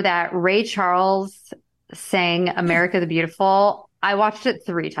 Before that, Ray Charles sang America the Beautiful. I watched it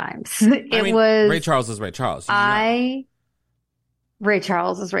 3 times. Ray Charles is Ray Charles. Ray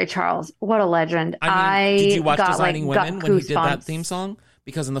Charles is Ray Charles. What a legend. Did you watch Designing Women when he did goosebumps. that theme song?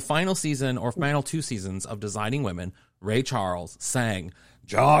 Because in the final season or final 2 seasons of Designing Women, Ray Charles sang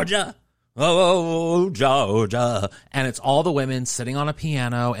Georgia, oh, Georgia. And it's all the women sitting on a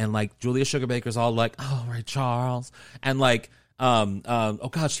piano, and like Julia Sugarbaker's all like, oh, Ray Charles. And like, oh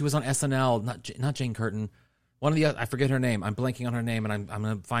God, she was on SNL, not Jane Curtin. One of the, I forget her name. I'm blanking on her name, and I'm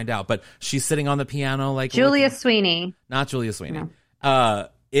going to find out. But she's sitting on the piano like Julia Sweeney. Not Julia Sweeney. No.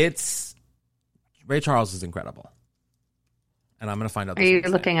 It's Ray Charles is incredible. And I'm going to find out. Are you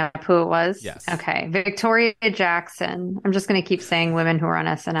looking up who it was? Yes. Okay. Victoria Jackson. I'm just going to keep saying women who are on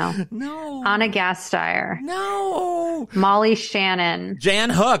SNL. No. Anna Gasteyer. No. Molly Shannon. Jan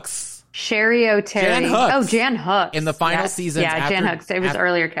Hooks. Sherry O'Terry. Jan Hooks. Oh, Jan Hooks. In the final season. Yeah, Jan Hooks. It was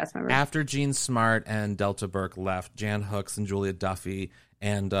earlier cast members. After Gene Smart and Delta Burke left, Jan Hooks and Julia Duffy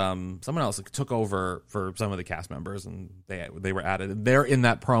and someone else took over for some of the cast members, and they were added. They're in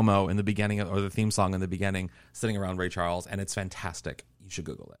that promo in the beginning, or the theme song in the beginning, sitting around Ray Charles, and it's fantastic. You should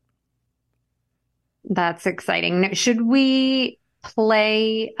Google it. That's exciting. Should we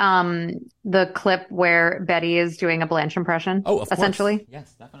play the clip where Betty is doing a Blanche impression? Oh, of course. Essentially?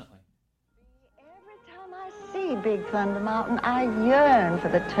 Yes, definitely. Every time I see Big Thunder Mountain, I yearn for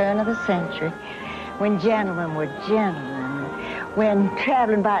the turn of the century, when gentlemen were gentlemen, when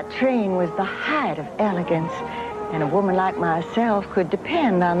traveling by train was the height of elegance, and a woman like myself could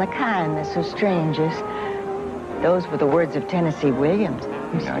depend on the kindness of strangers. Those were the words of Tennessee Williams.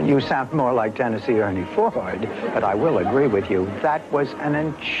 You sound more like Tennessee Ernie Ford, but I will agree with you. That was an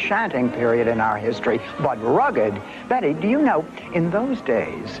enchanting period in our history, but rugged. Betty, do you know, in those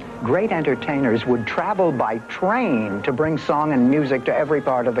days, great entertainers would travel by train to bring song and music to every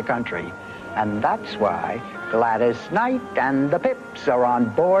part of the country. And that's why Gladys Knight and the Pips are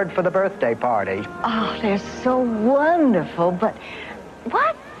on board for the birthday party. Oh, they're so wonderful, but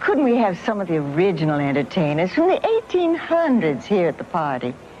why couldn't we have some of the original entertainers from the 1800s here at the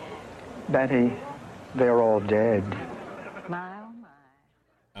party? Betty, they're all dead. My, oh, my.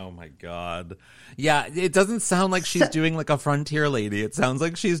 Oh, my God. Yeah, it doesn't sound like she's doing like a frontier lady. It sounds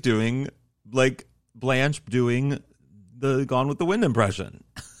like she's doing like Blanche doing the Gone with the Wind impression.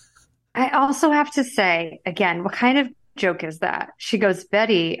 I also have to say, again, what kind of joke is that? She goes,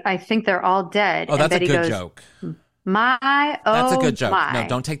 Betty, I think they're all dead. Oh, that's Betty a good goes, joke. That's a good joke. My. No,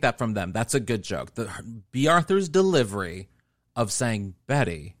 don't take that from them. That's a good joke. B. Arthur's delivery of saying,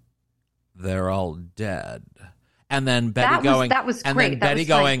 Betty, they're all dead. And then Betty that was and great. then That Betty was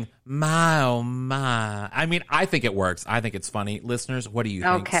going, my, oh, my. I mean, I think it works. I think it's funny. Listeners, what do you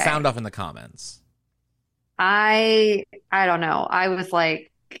think? Okay. Sound off in the comments. I don't know. I was like,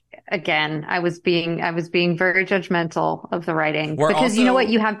 again, I was being very judgmental of the writing because you know what?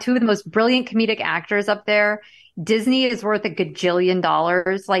 You have 2 of the most brilliant comedic actors up there. Disney is worth $1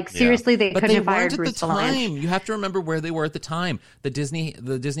 gajillion. Like seriously, they couldn't have hired Bruce Vilanch. You have to remember where they were at the time. The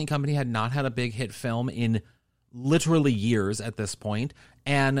Disney company had not had a big hit film in literally years at this point,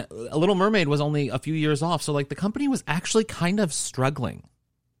 and A Little Mermaid was only a few years off. So like the company was actually kind of struggling.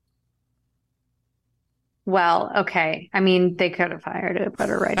 Well, okay. I mean, they could have hired a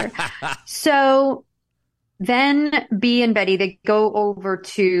better writer. So then Bea and Betty, they go over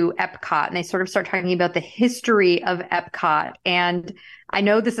to Epcot and they sort of start talking about the history of Epcot. And I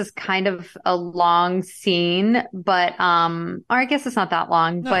know this is kind of a long scene, but, or I guess it's not that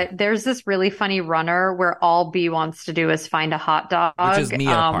long, but there's this really funny runner where all Bea wants to do is find a hot dog. Which is me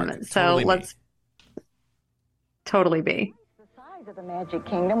at a park. So Totally let's totally Bea. The size of the Magic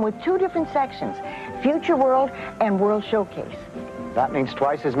Kingdom with two different sections, Future World and World Showcase. That means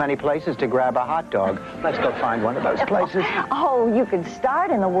twice as many places to grab a hot dog. Let's go find one of those places. Oh, you could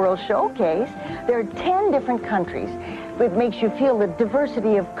start in the World Showcase. There are 10 different countries. It makes you feel the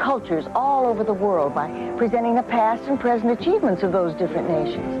diversity of cultures all over the world by presenting the past and present achievements of those different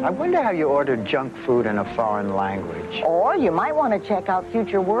nations. I wonder how you ordered junk food in a foreign language. Or you might want to check out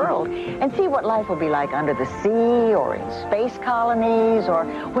Future World and see what life will be like under the sea or in space colonies or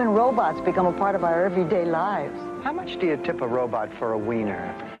when robots become a part of our everyday lives. How much do you tip a robot for a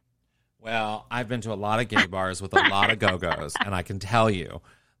wiener? Well, I've been to a lot of gay bars with a lot of go-go's, and I can tell you,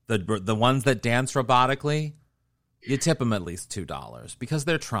 the ones that dance robotically, you tip them at least $2 because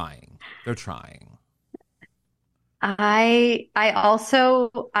they're trying. They're trying. I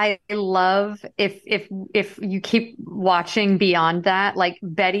love if you keep watching beyond that, like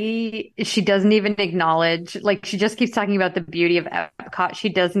Betty, she doesn't even acknowledge, like she just keeps talking about the beauty of Epcot. She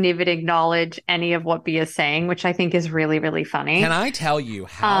doesn't even acknowledge any of what Bea is saying, which I think is really, really funny. Can I tell you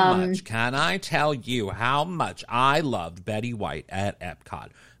how much? Can I tell you how much I loved Betty White at Epcot?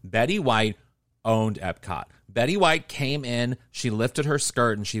 Betty White owned Epcot. Betty White came in, she lifted her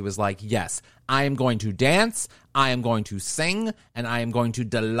skirt, and she was like, yes, I am going to dance, I am going to sing, and I am going to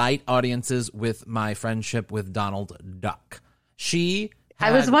delight audiences with my friendship with Donald Duck.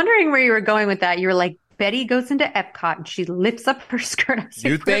 I was wondering where you were going with that. You were like, Betty goes into Epcot and she lifts up her skirt. I was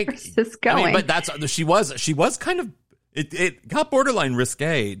like, where is this going? I mean, but she was kind of, it got borderline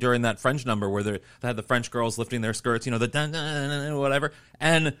risque during that French number where they had the French girls lifting their skirts, the dun, whatever,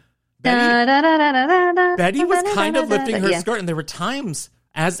 and Betty was kind of lifting her skirt, and there were times,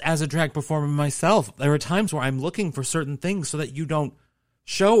 as a drag performer myself, there were times where I'm looking for certain things so that you don't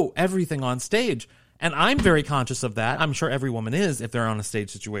show everything on stage. And I'm very conscious of that. I'm sure every woman is if they're on a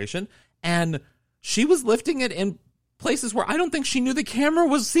stage situation. And she was lifting it in places where I don't think she knew the camera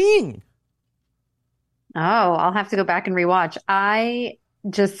was seeing. Oh, I'll have to go back and rewatch. I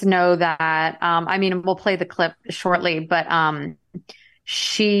just know that, we'll play the clip shortly, but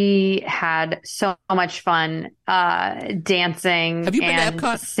she had so much fun dancing Have you been and to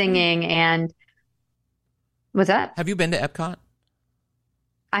Epcot? Singing. And was that? Have you been to Epcot?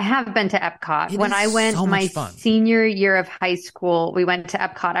 I have been to Epcot. When I went so my much fun. senior year of high school, we went to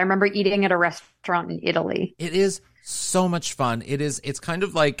Epcot. I remember eating at a restaurant in Italy. It is so much fun. It's kind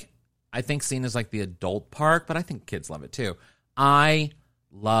of like, I think seen as like the adult park, but I think kids love it too. I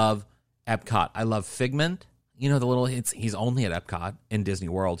love Epcot. I love Figment. He's only at Epcot in Disney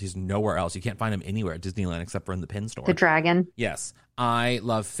World. He's nowhere else. You can't find him anywhere at Disneyland except for in the pin store. The dragon. Yes. I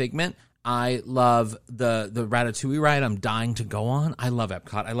love Figment. I love the Ratatouille ride I'm dying to go on. I love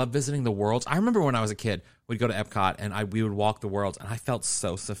Epcot. I love visiting the worlds. I remember when I was a kid, we'd go to Epcot and we would walk the worlds, and I felt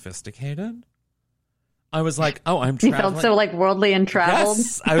so sophisticated. I was like, oh, I'm traveling. You felt so like worldly and traveled.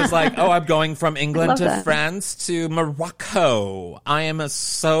 Yes. I was like, oh, I'm going from England to France to Morocco. I am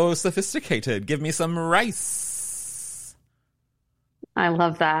so sophisticated. Give me some rice. I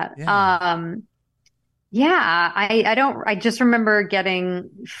love that. Yeah. I just remember getting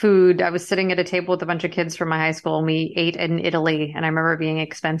food. I was sitting at a table with a bunch of kids from my high school, and we ate in Italy, and I remember being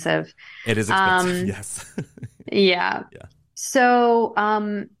expensive. It is expensive, yes. Yeah. So,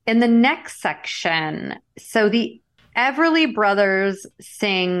 in the next section, so the Everly Brothers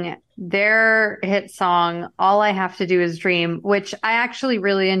sing their hit song, All I Have to Do Is Dream, which I actually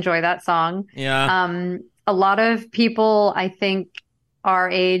really enjoy that song. Yeah. A lot of people, I think, our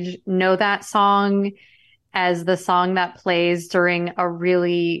age know that song as the song that plays during a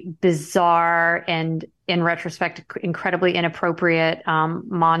really bizarre and, in retrospect, incredibly inappropriate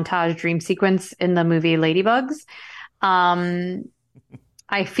montage dream sequence in the movie Ladybugs.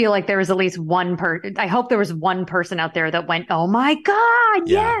 I feel like there was at least one person. I hope there was one person out there that went, "Oh my God,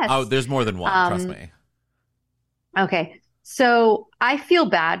 yes!" Oh, there's more than one. Trust me. Okay, so I feel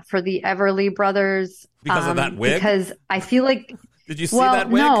bad for the Everly Brothers because of that wig. Because I feel like. Did you see that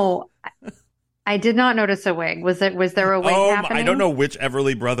wig? No, I did not notice a wig. Was there a wig happening? I don't know which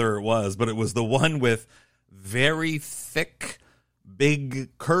Everly brother it was, but it was the one with very thick,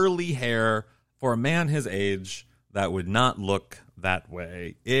 big, curly hair for a man his age that would not look that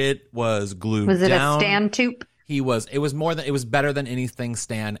way. It was glued down. Was it a Stan Toop? It was better than anything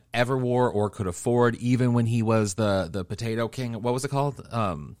Stan ever wore or could afford, even when he was the potato king. What was it called?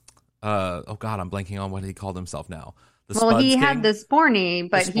 oh God, I'm blanking on what he called himself now. The Well, Spuds he King? had the Sporny,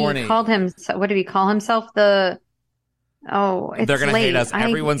 but he called him, what did he call himself? It's They're going to hate late. us.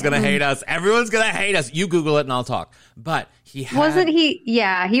 Everyone's going to hate us. Everyone's going to hate us. You Google it and I'll talk. But he had... Wasn't he?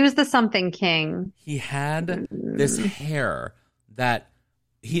 Yeah, he was the something king. He had this hair that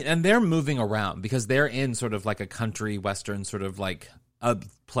and they're moving around because they're in sort of like a country western sort of like a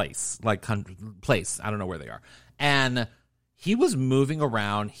place, like place. I don't know where they are. And he was moving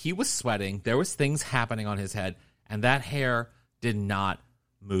around. He was sweating. There was things happening on his head. And that hair did not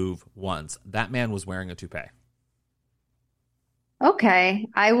move once. That man was wearing a toupee. Okay,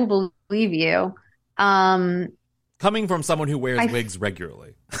 I will believe you. Coming from someone who wears wigs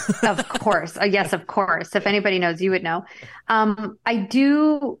regularly. Of course. Yes, of course. If anybody knows, you would know. I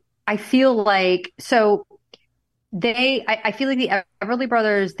feel like, so I feel like the Everly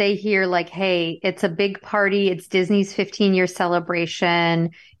Brothers, they hear like, hey, it's a big party. It's Disney's 15-year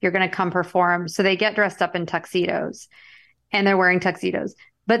celebration. You're going to come perform. So they get dressed up in tuxedos and they're wearing tuxedos.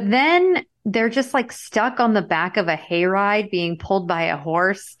 But then they're just like stuck on the back of a hayride being pulled by a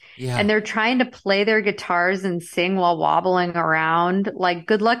horse. Yeah. And they're trying to play their guitars and sing while wobbling around. Like,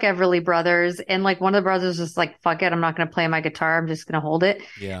 good luck, Everly Brothers. And like one of the brothers was like, fuck it, I'm not going to play my guitar. I'm just going to hold it.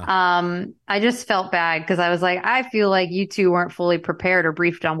 Yeah. I just felt bad because I was like, I feel like you two weren't fully prepared or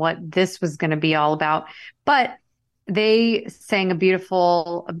briefed on what this was going to be all about. But they sang a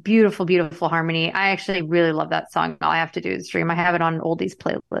beautiful, beautiful harmony. I actually really love that song. All I have to do is stream. I have it on an oldies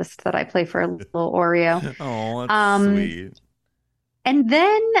playlist that I play for a little Oreo. Oh, that's sweet. And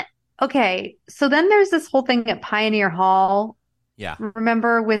then, okay, so then there's this whole thing at Pioneer Hall. Yeah.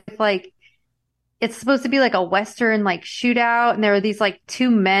 Remember with like, it's supposed to be like a Western like shootout. And there were these like two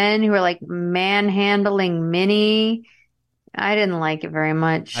men who were like manhandling Minnie. I didn't like it very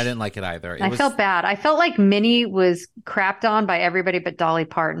much. I didn't like it either. I felt bad. I felt like Minnie was crapped on by everybody but Dolly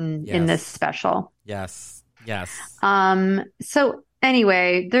Parton in this special. Yes. So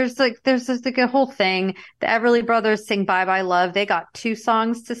anyway, there's like a whole thing. The Everly Brothers sing Bye Bye Love. They got 2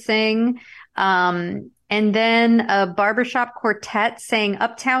 songs to sing. And then a barbershop quartet sang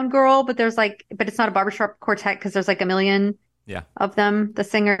Uptown Girl, but it's not a barbershop quartet because there's like a million of them, the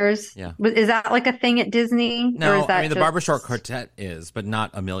singers. Yeah. Is that like a thing at Disney? No, or is that I mean, the barbershop quartet is, but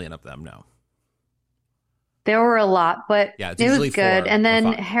not a million of them, no. There were a lot, but it was good. And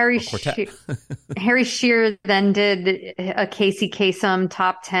then Harry Shearer then did a Casey Kasem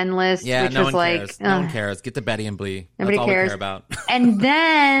top 10 list, which no was one like, cares. No one cares. Get to Betty and Blee. Nobody That's all cares. we care about. And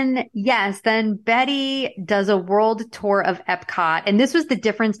then, then Betty does a world tour of Epcot. And this was the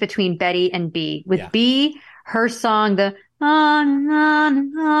difference between Betty and Bee. With Bee, her song, the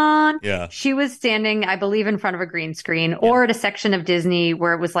on. Yeah. She was standing, I believe, in front of a green screen or at a section of Disney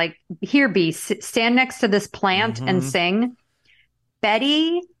where it was like, here, Bee, stand next to this plant and sing.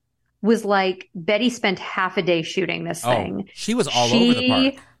 Betty spent half a day shooting this thing. She was all over the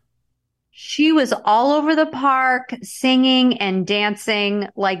park. She was all over the park singing and dancing.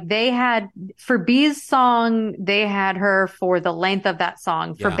 Like for Bee's song, they had her for the length of that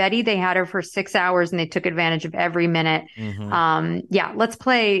song. For Betty, they had her for 6 hours and they took advantage of every minute. Let's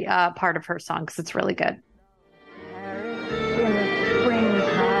play part of her song because it's really good. In the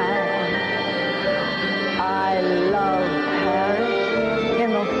springtime, I love Paris.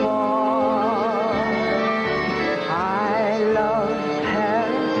 In the fall, I love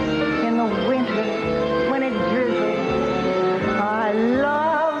Paris. In the winter, when it drizzles, I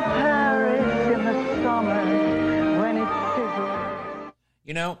love Paris. In the summer, when it sizzles.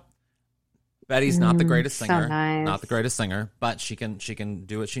 You know, Betty's not the greatest singer, so nice. not the greatest singer, but she can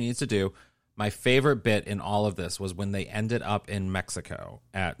do what she needs to do. My favorite bit in all of this was when they ended up in Mexico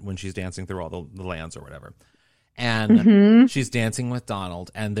when she's dancing through all the lands or whatever. And she's dancing with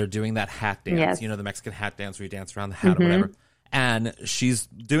Donald and they're doing that hat dance, Yes. you know, the Mexican hat dance where you dance around the hat or whatever. And she's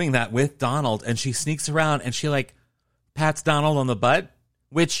doing that with Donald and she sneaks around and she like pats Donald on the butt,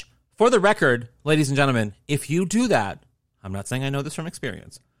 which for the record, ladies and gentlemen, if you do that, I'm not saying I know this from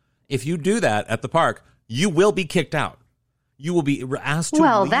experience. If you do that at the park, you will be kicked out. You will be asked to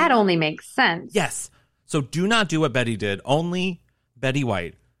leave. That only makes sense. Yes. So do not do what Betty did. Only Betty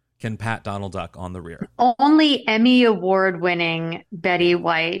White can pat Donald Duck on the rear. Only Emmy Award-winning Betty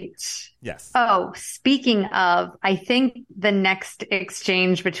White. Yes. Oh, speaking of, I think the next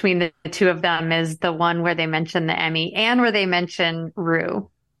exchange between the two of them is the one where they mention the Emmy and where they mention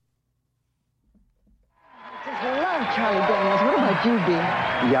Rue. I just love Charlie Daniels. What about you,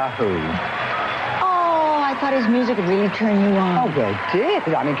 Bee? Yahoo! I thought his music would really turn you on. Oh, well, it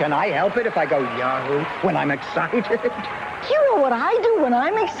did. I mean, can I help it if I go Yahoo when I'm excited? You know what I do when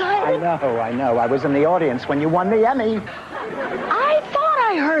I'm excited? I know. I was in the audience when you won the Emmy. I thought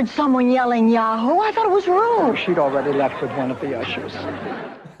I heard someone yelling Yahoo. I thought it was rude. She'd already left with one of the ushers.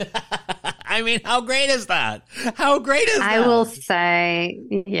 I mean, how great is that? How great is that? I will say,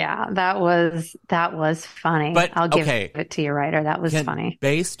 yeah, that was funny. But, I'll give okay. it to you, writer. That was funny.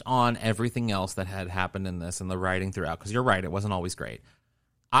 Based on everything else that had happened in this and the writing throughout, because you're right, it wasn't always great.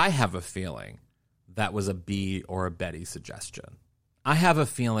 I have a feeling that was a B or a Betty suggestion. I have a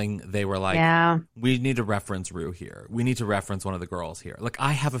feeling they were like, yeah, we need to reference Rue here. We need to reference one of the girls here. Like,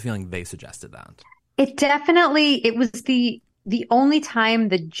 I have a feeling they suggested that. It was the only time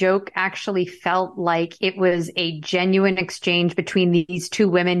the joke actually felt like it was a genuine exchange between these two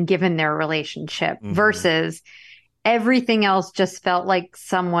women given their relationship versus everything else just felt like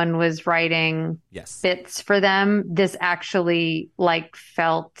someone was writing bits for them. This actually like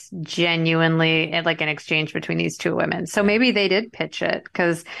felt genuinely like an exchange between these two women. So maybe they did pitch it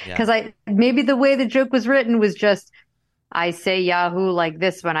because maybe the way the joke was written was just, I say Yahoo like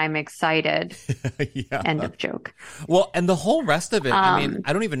this when I'm excited. End of joke. Well, and the whole rest of it, I mean,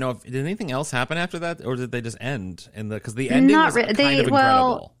 I don't even know if did anything else happen after that, or did they just end in because the ending was kind of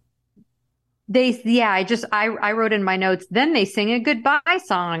incredible. I wrote in my notes, then they sing a goodbye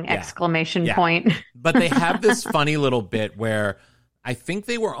song, exclamation point. But they have this funny little bit where I think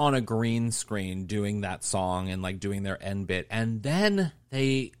they were on a green screen doing that song and like doing their end bit. And then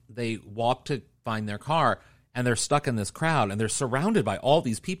they walk to find their car and they're stuck in this crowd and they're surrounded by all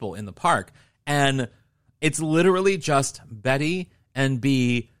these people in the park. And it's literally just Betty and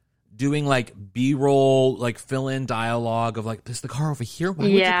B doing like B-roll, like fill-in dialogue of like, is the car over here? Why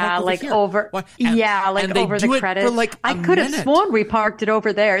would you park over like here? over, and over the credits. Like I could have sworn we parked it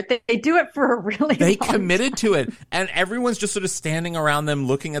over there. They do it for a really They long committed time. to it, and everyone's just sort of standing around them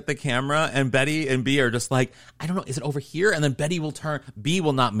looking at the camera, and Betty and B are just like, I don't know, is it over here? And then Betty will turn. B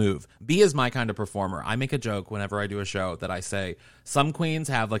will not move. B is my kind of performer. I make a joke whenever I do a show that I say, some queens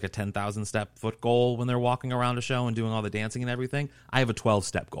have like a 10,000 step foot goal when they're walking around a show and doing all the dancing and everything. I have a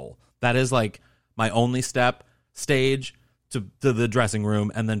 12-step goal. That is like my only step, stage to the dressing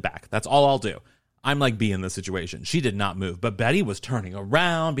room and then back. That's all I'll do. I'm like B in this situation. She did not move, but Betty was turning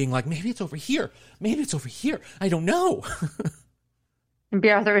around, being like, maybe it's over here. Maybe it's over here. I don't know. And B.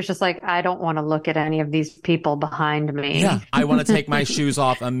 Arthur was just like, I don't want to look at any of these people behind me. Yeah, I want to take my shoes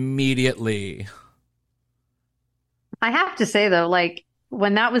off immediately. I have to say, though, like,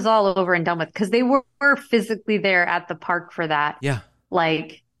 when that was all over and done with, because they were physically there at the park for that. Yeah.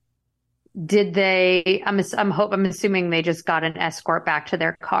 Like, did they, I'm assuming they just got an escort back to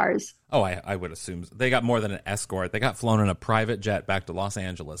their cars. Oh, I would assume they got more than an escort. They got flown in a private jet back to Los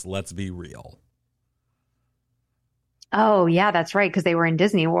Angeles. Let's be real. Oh, yeah, that's right, because they were in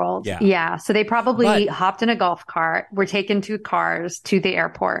Disney World. Yeah. So they probably hopped in a golf cart, were taken 2 cars to the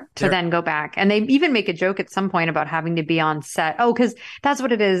airport to then go back. And they even make a joke at some point about having to be on set. Oh, because that's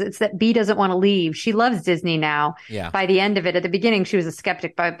what it is. It's that B doesn't want to leave. She loves Disney now. Yeah. By the end of it, at the beginning, she was a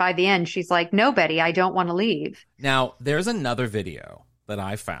skeptic. But by the end, she's like, no, Betty, I don't want to leave. Now, there's another video that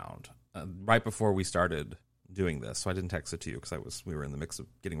I found right before we started doing this. So I didn't text it to you because we were in the mix of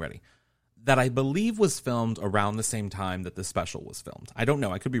getting ready. That I believe was filmed around the same time that the special was filmed. I don't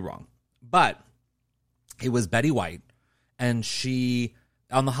know. I could be wrong. But it was Betty White, and she,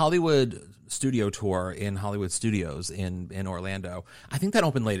 on the Hollywood studio tour in Hollywood Studios in Orlando, I think that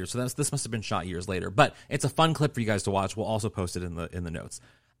opened later, so this must have been shot years later. But it's a fun clip for you guys to watch. We'll also post it in the notes.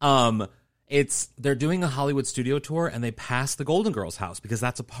 They're doing a Hollywood studio tour, and they pass the Golden Girls house because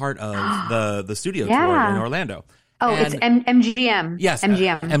that's a part of the studio tour in Orlando. Oh, it's MGM. Yes,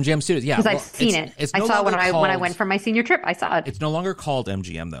 MGM. MGM Studios. Yeah, because I've seen it. I saw it when I went for my senior trip. I saw it. It's no longer called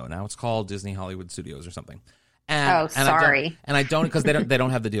MGM though. Now it's called Disney Hollywood Studios or something. Sorry. I don't because they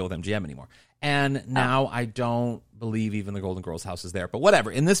don't have the deal with MGM anymore. And now I don't believe even the Golden Girls house is there. But whatever.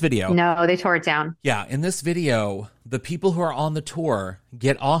 In this video, no, they tore it down. Yeah, in this video, the people who are on the tour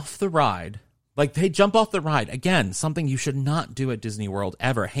get off the ride. Like, they jump off the ride. Again, something you should not do at Disney World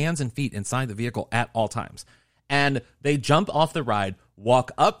ever. Hands and feet inside the vehicle at all times. And they jump off the ride,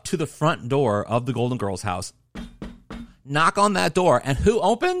 walk up to the front door of the Golden Girls house, knock on that door, and who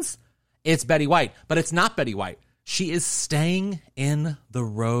opens? It's Betty White. But it's not Betty White. She is staying in the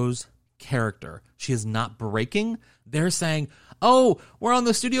Rose character. She is not breaking. They're saying, oh, we're on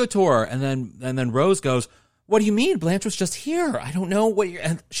the studio tour. And then Rose goes, what do you mean? Blanche was just here. I don't know what you're...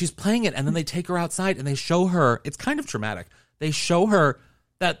 And she's playing it, and then they take her outside, and they show her... It's kind of traumatic. They show her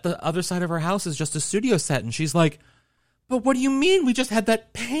that the other side of her house is just a studio set, and she's like, but what do you mean? We just had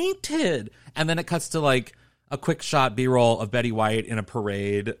that painted. And then it cuts to, like, a quick shot B-roll of Betty White in a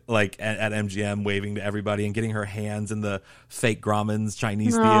parade, like, at MGM, waving to everybody and getting her hands in the fake Grauman's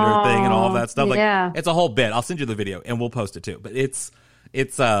Chinese theater thing and all of that stuff. Like, it's a whole bit. I'll send you the video, and we'll post it, too. But it's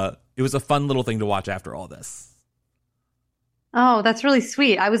it was a fun little thing to watch after all this. Oh, that's really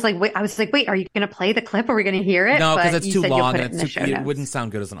sweet. I was like, wait, are you going to play the clip? Are we going to hear it? No, because it's too long and it wouldn't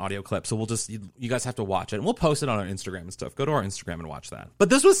sound good as an audio clip. So we'll just, you guys have to watch it, and we'll post it on our Instagram and stuff. Go to our Instagram and watch that. But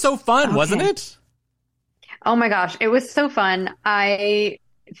this was so fun, wasn't it? Oh my gosh, it was so fun. I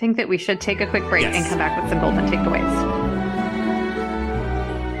think that we should take a quick break and come back with some golden takeaways.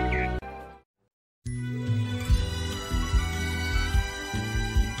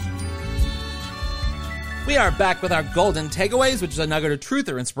 We are back with our golden takeaways, which is a nugget of truth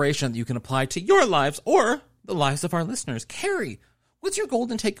or inspiration that you can apply to your lives or the lives of our listeners. Carrie, what's your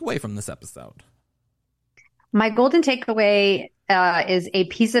golden takeaway from this episode? My golden takeaway is a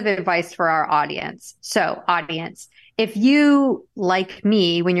piece of advice for our audience. So, audience, if you, like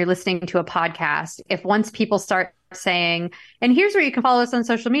me, when you're listening to a podcast, if once people start saying, and here's where you can follow us on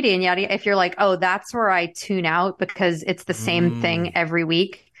social media and yada, if you're like, oh, that's where I tune out because it's the same thing every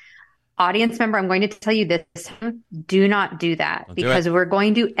week. Audience member, I'm going to tell you this time, do not do that because we're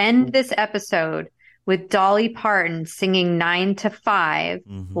going to end this episode with Dolly Parton singing 9 to 5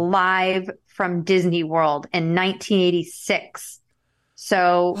 live from Disney World in 1986.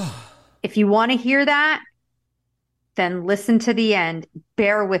 So if you want to hear that, then listen to the end.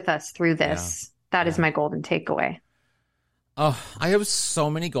 Bear with us through this. That is my golden takeaway. Oh, I have so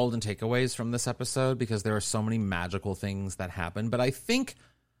many golden takeaways from this episode because there are so many magical things that happen. But I think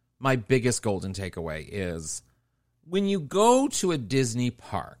my biggest golden takeaway is when you go to a Disney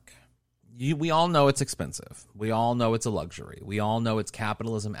park, we all know it's expensive. We all know it's a luxury. We all know it's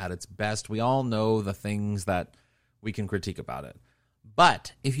capitalism at its best. We all know the things that we can critique about it.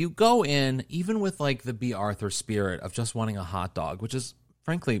 But if you go in, even with like the B. Arthur spirit of just wanting a hot dog, which is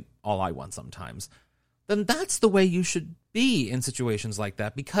frankly all I want sometimes, then that's the way you should be in situations like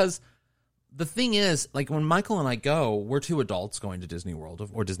that. Because the thing is, like when Michael and I go, we're two adults going to Disney World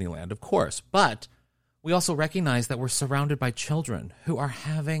or Disneyland, of course. But we also recognize that we're surrounded by children who are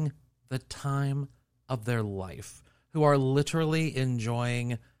having the time of their life, who are literally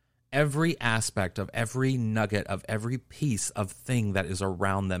enjoying every aspect of every nugget of every piece of thing that is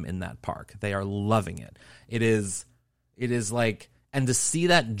around them in that park. They are loving it. It is like, and to see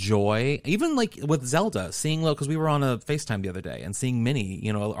that joy, even like with Zelda, seeing little, because we were on a FaceTime the other day and seeing Minnie,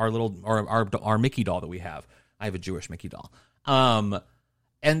 you know, our Mickey doll that we have. I have a Jewish Mickey doll.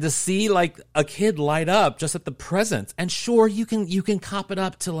 And to see like a kid light up just at the presence, and sure, you can cop it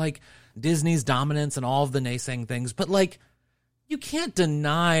up to like Disney's dominance and all of the naysaying things, but like you can't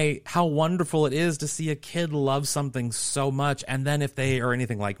deny how wonderful it is to see a kid love something so much, and then if they are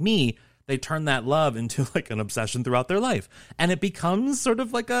anything like me, they turn that love into like an obsession throughout their life. And it becomes sort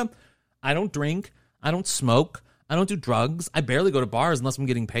of like I don't drink, I don't smoke, I don't do drugs, I barely go to bars unless I'm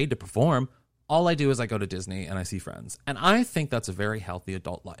getting paid to perform. All I do is I go to Disney and I see friends. And I think that's a very healthy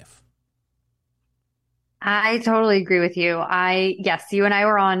adult life. I totally agree with you. Yes, you and I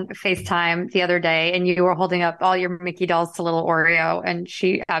were on FaceTime the other day and you were holding up all your Mickey dolls to little Oreo and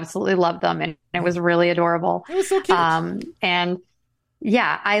she absolutely loved them and it was really adorable. It was so cute. And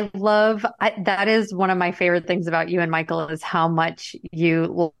yeah, that is one of my favorite things about you and Michael is how much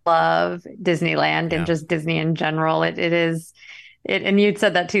you love Disneyland and just Disney in general. It is, and you'd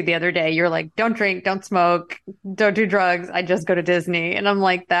said that too the other day. You're like, don't drink, don't smoke, don't do drugs. I just go to Disney. And I'm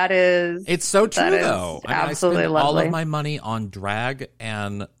like, it's so true though. Absolutely I spend lovely. all of my money on drag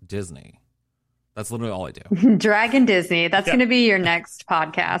and Disney. That's literally all I do. Drag and Disney. That's going to be your next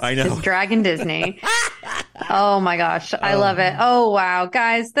podcast. I know. Is Drag and Disney. Oh my gosh. I love it. Oh, wow.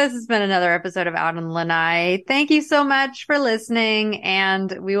 Guys, this has been another episode of Out on the Lanai. Thank you so much for listening.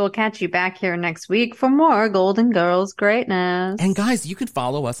 And we will catch you back here next week for more Golden Girls greatness. And guys, you can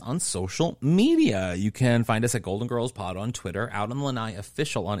follow us on social media. You can find us at Golden Girls Pod on Twitter, Out on the Lanai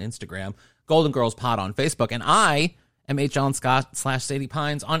Official on Instagram, Golden Girls Pod on Facebook. And I am H. John Scott / Sadie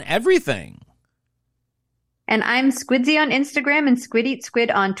Pines on everything. And I'm Squidsy on Instagram and Squid Eat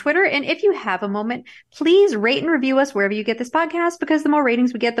Squid on Twitter. And if you have a moment, please rate and review us wherever you get this podcast, because the more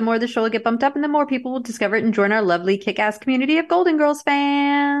ratings we get, the more the show will get bumped up and the more people will discover it and join our lovely kick-ass community of Golden Girls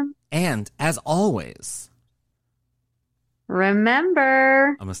fans. And as always,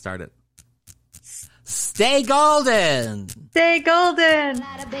 remember, I'm going to start it. Stay golden! Stay golden!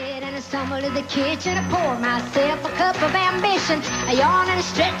 Out of bed and I stumble to the kitchen. I pour myself a cup of ambition. I yawn and I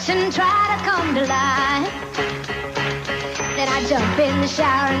stretch and try to come to life. Then I jump in the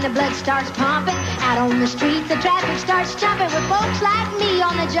shower and the blood starts pumping. Out on the street the traffic starts jumping with folks like me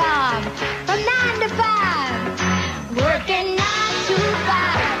on the job from 9 to 5. Working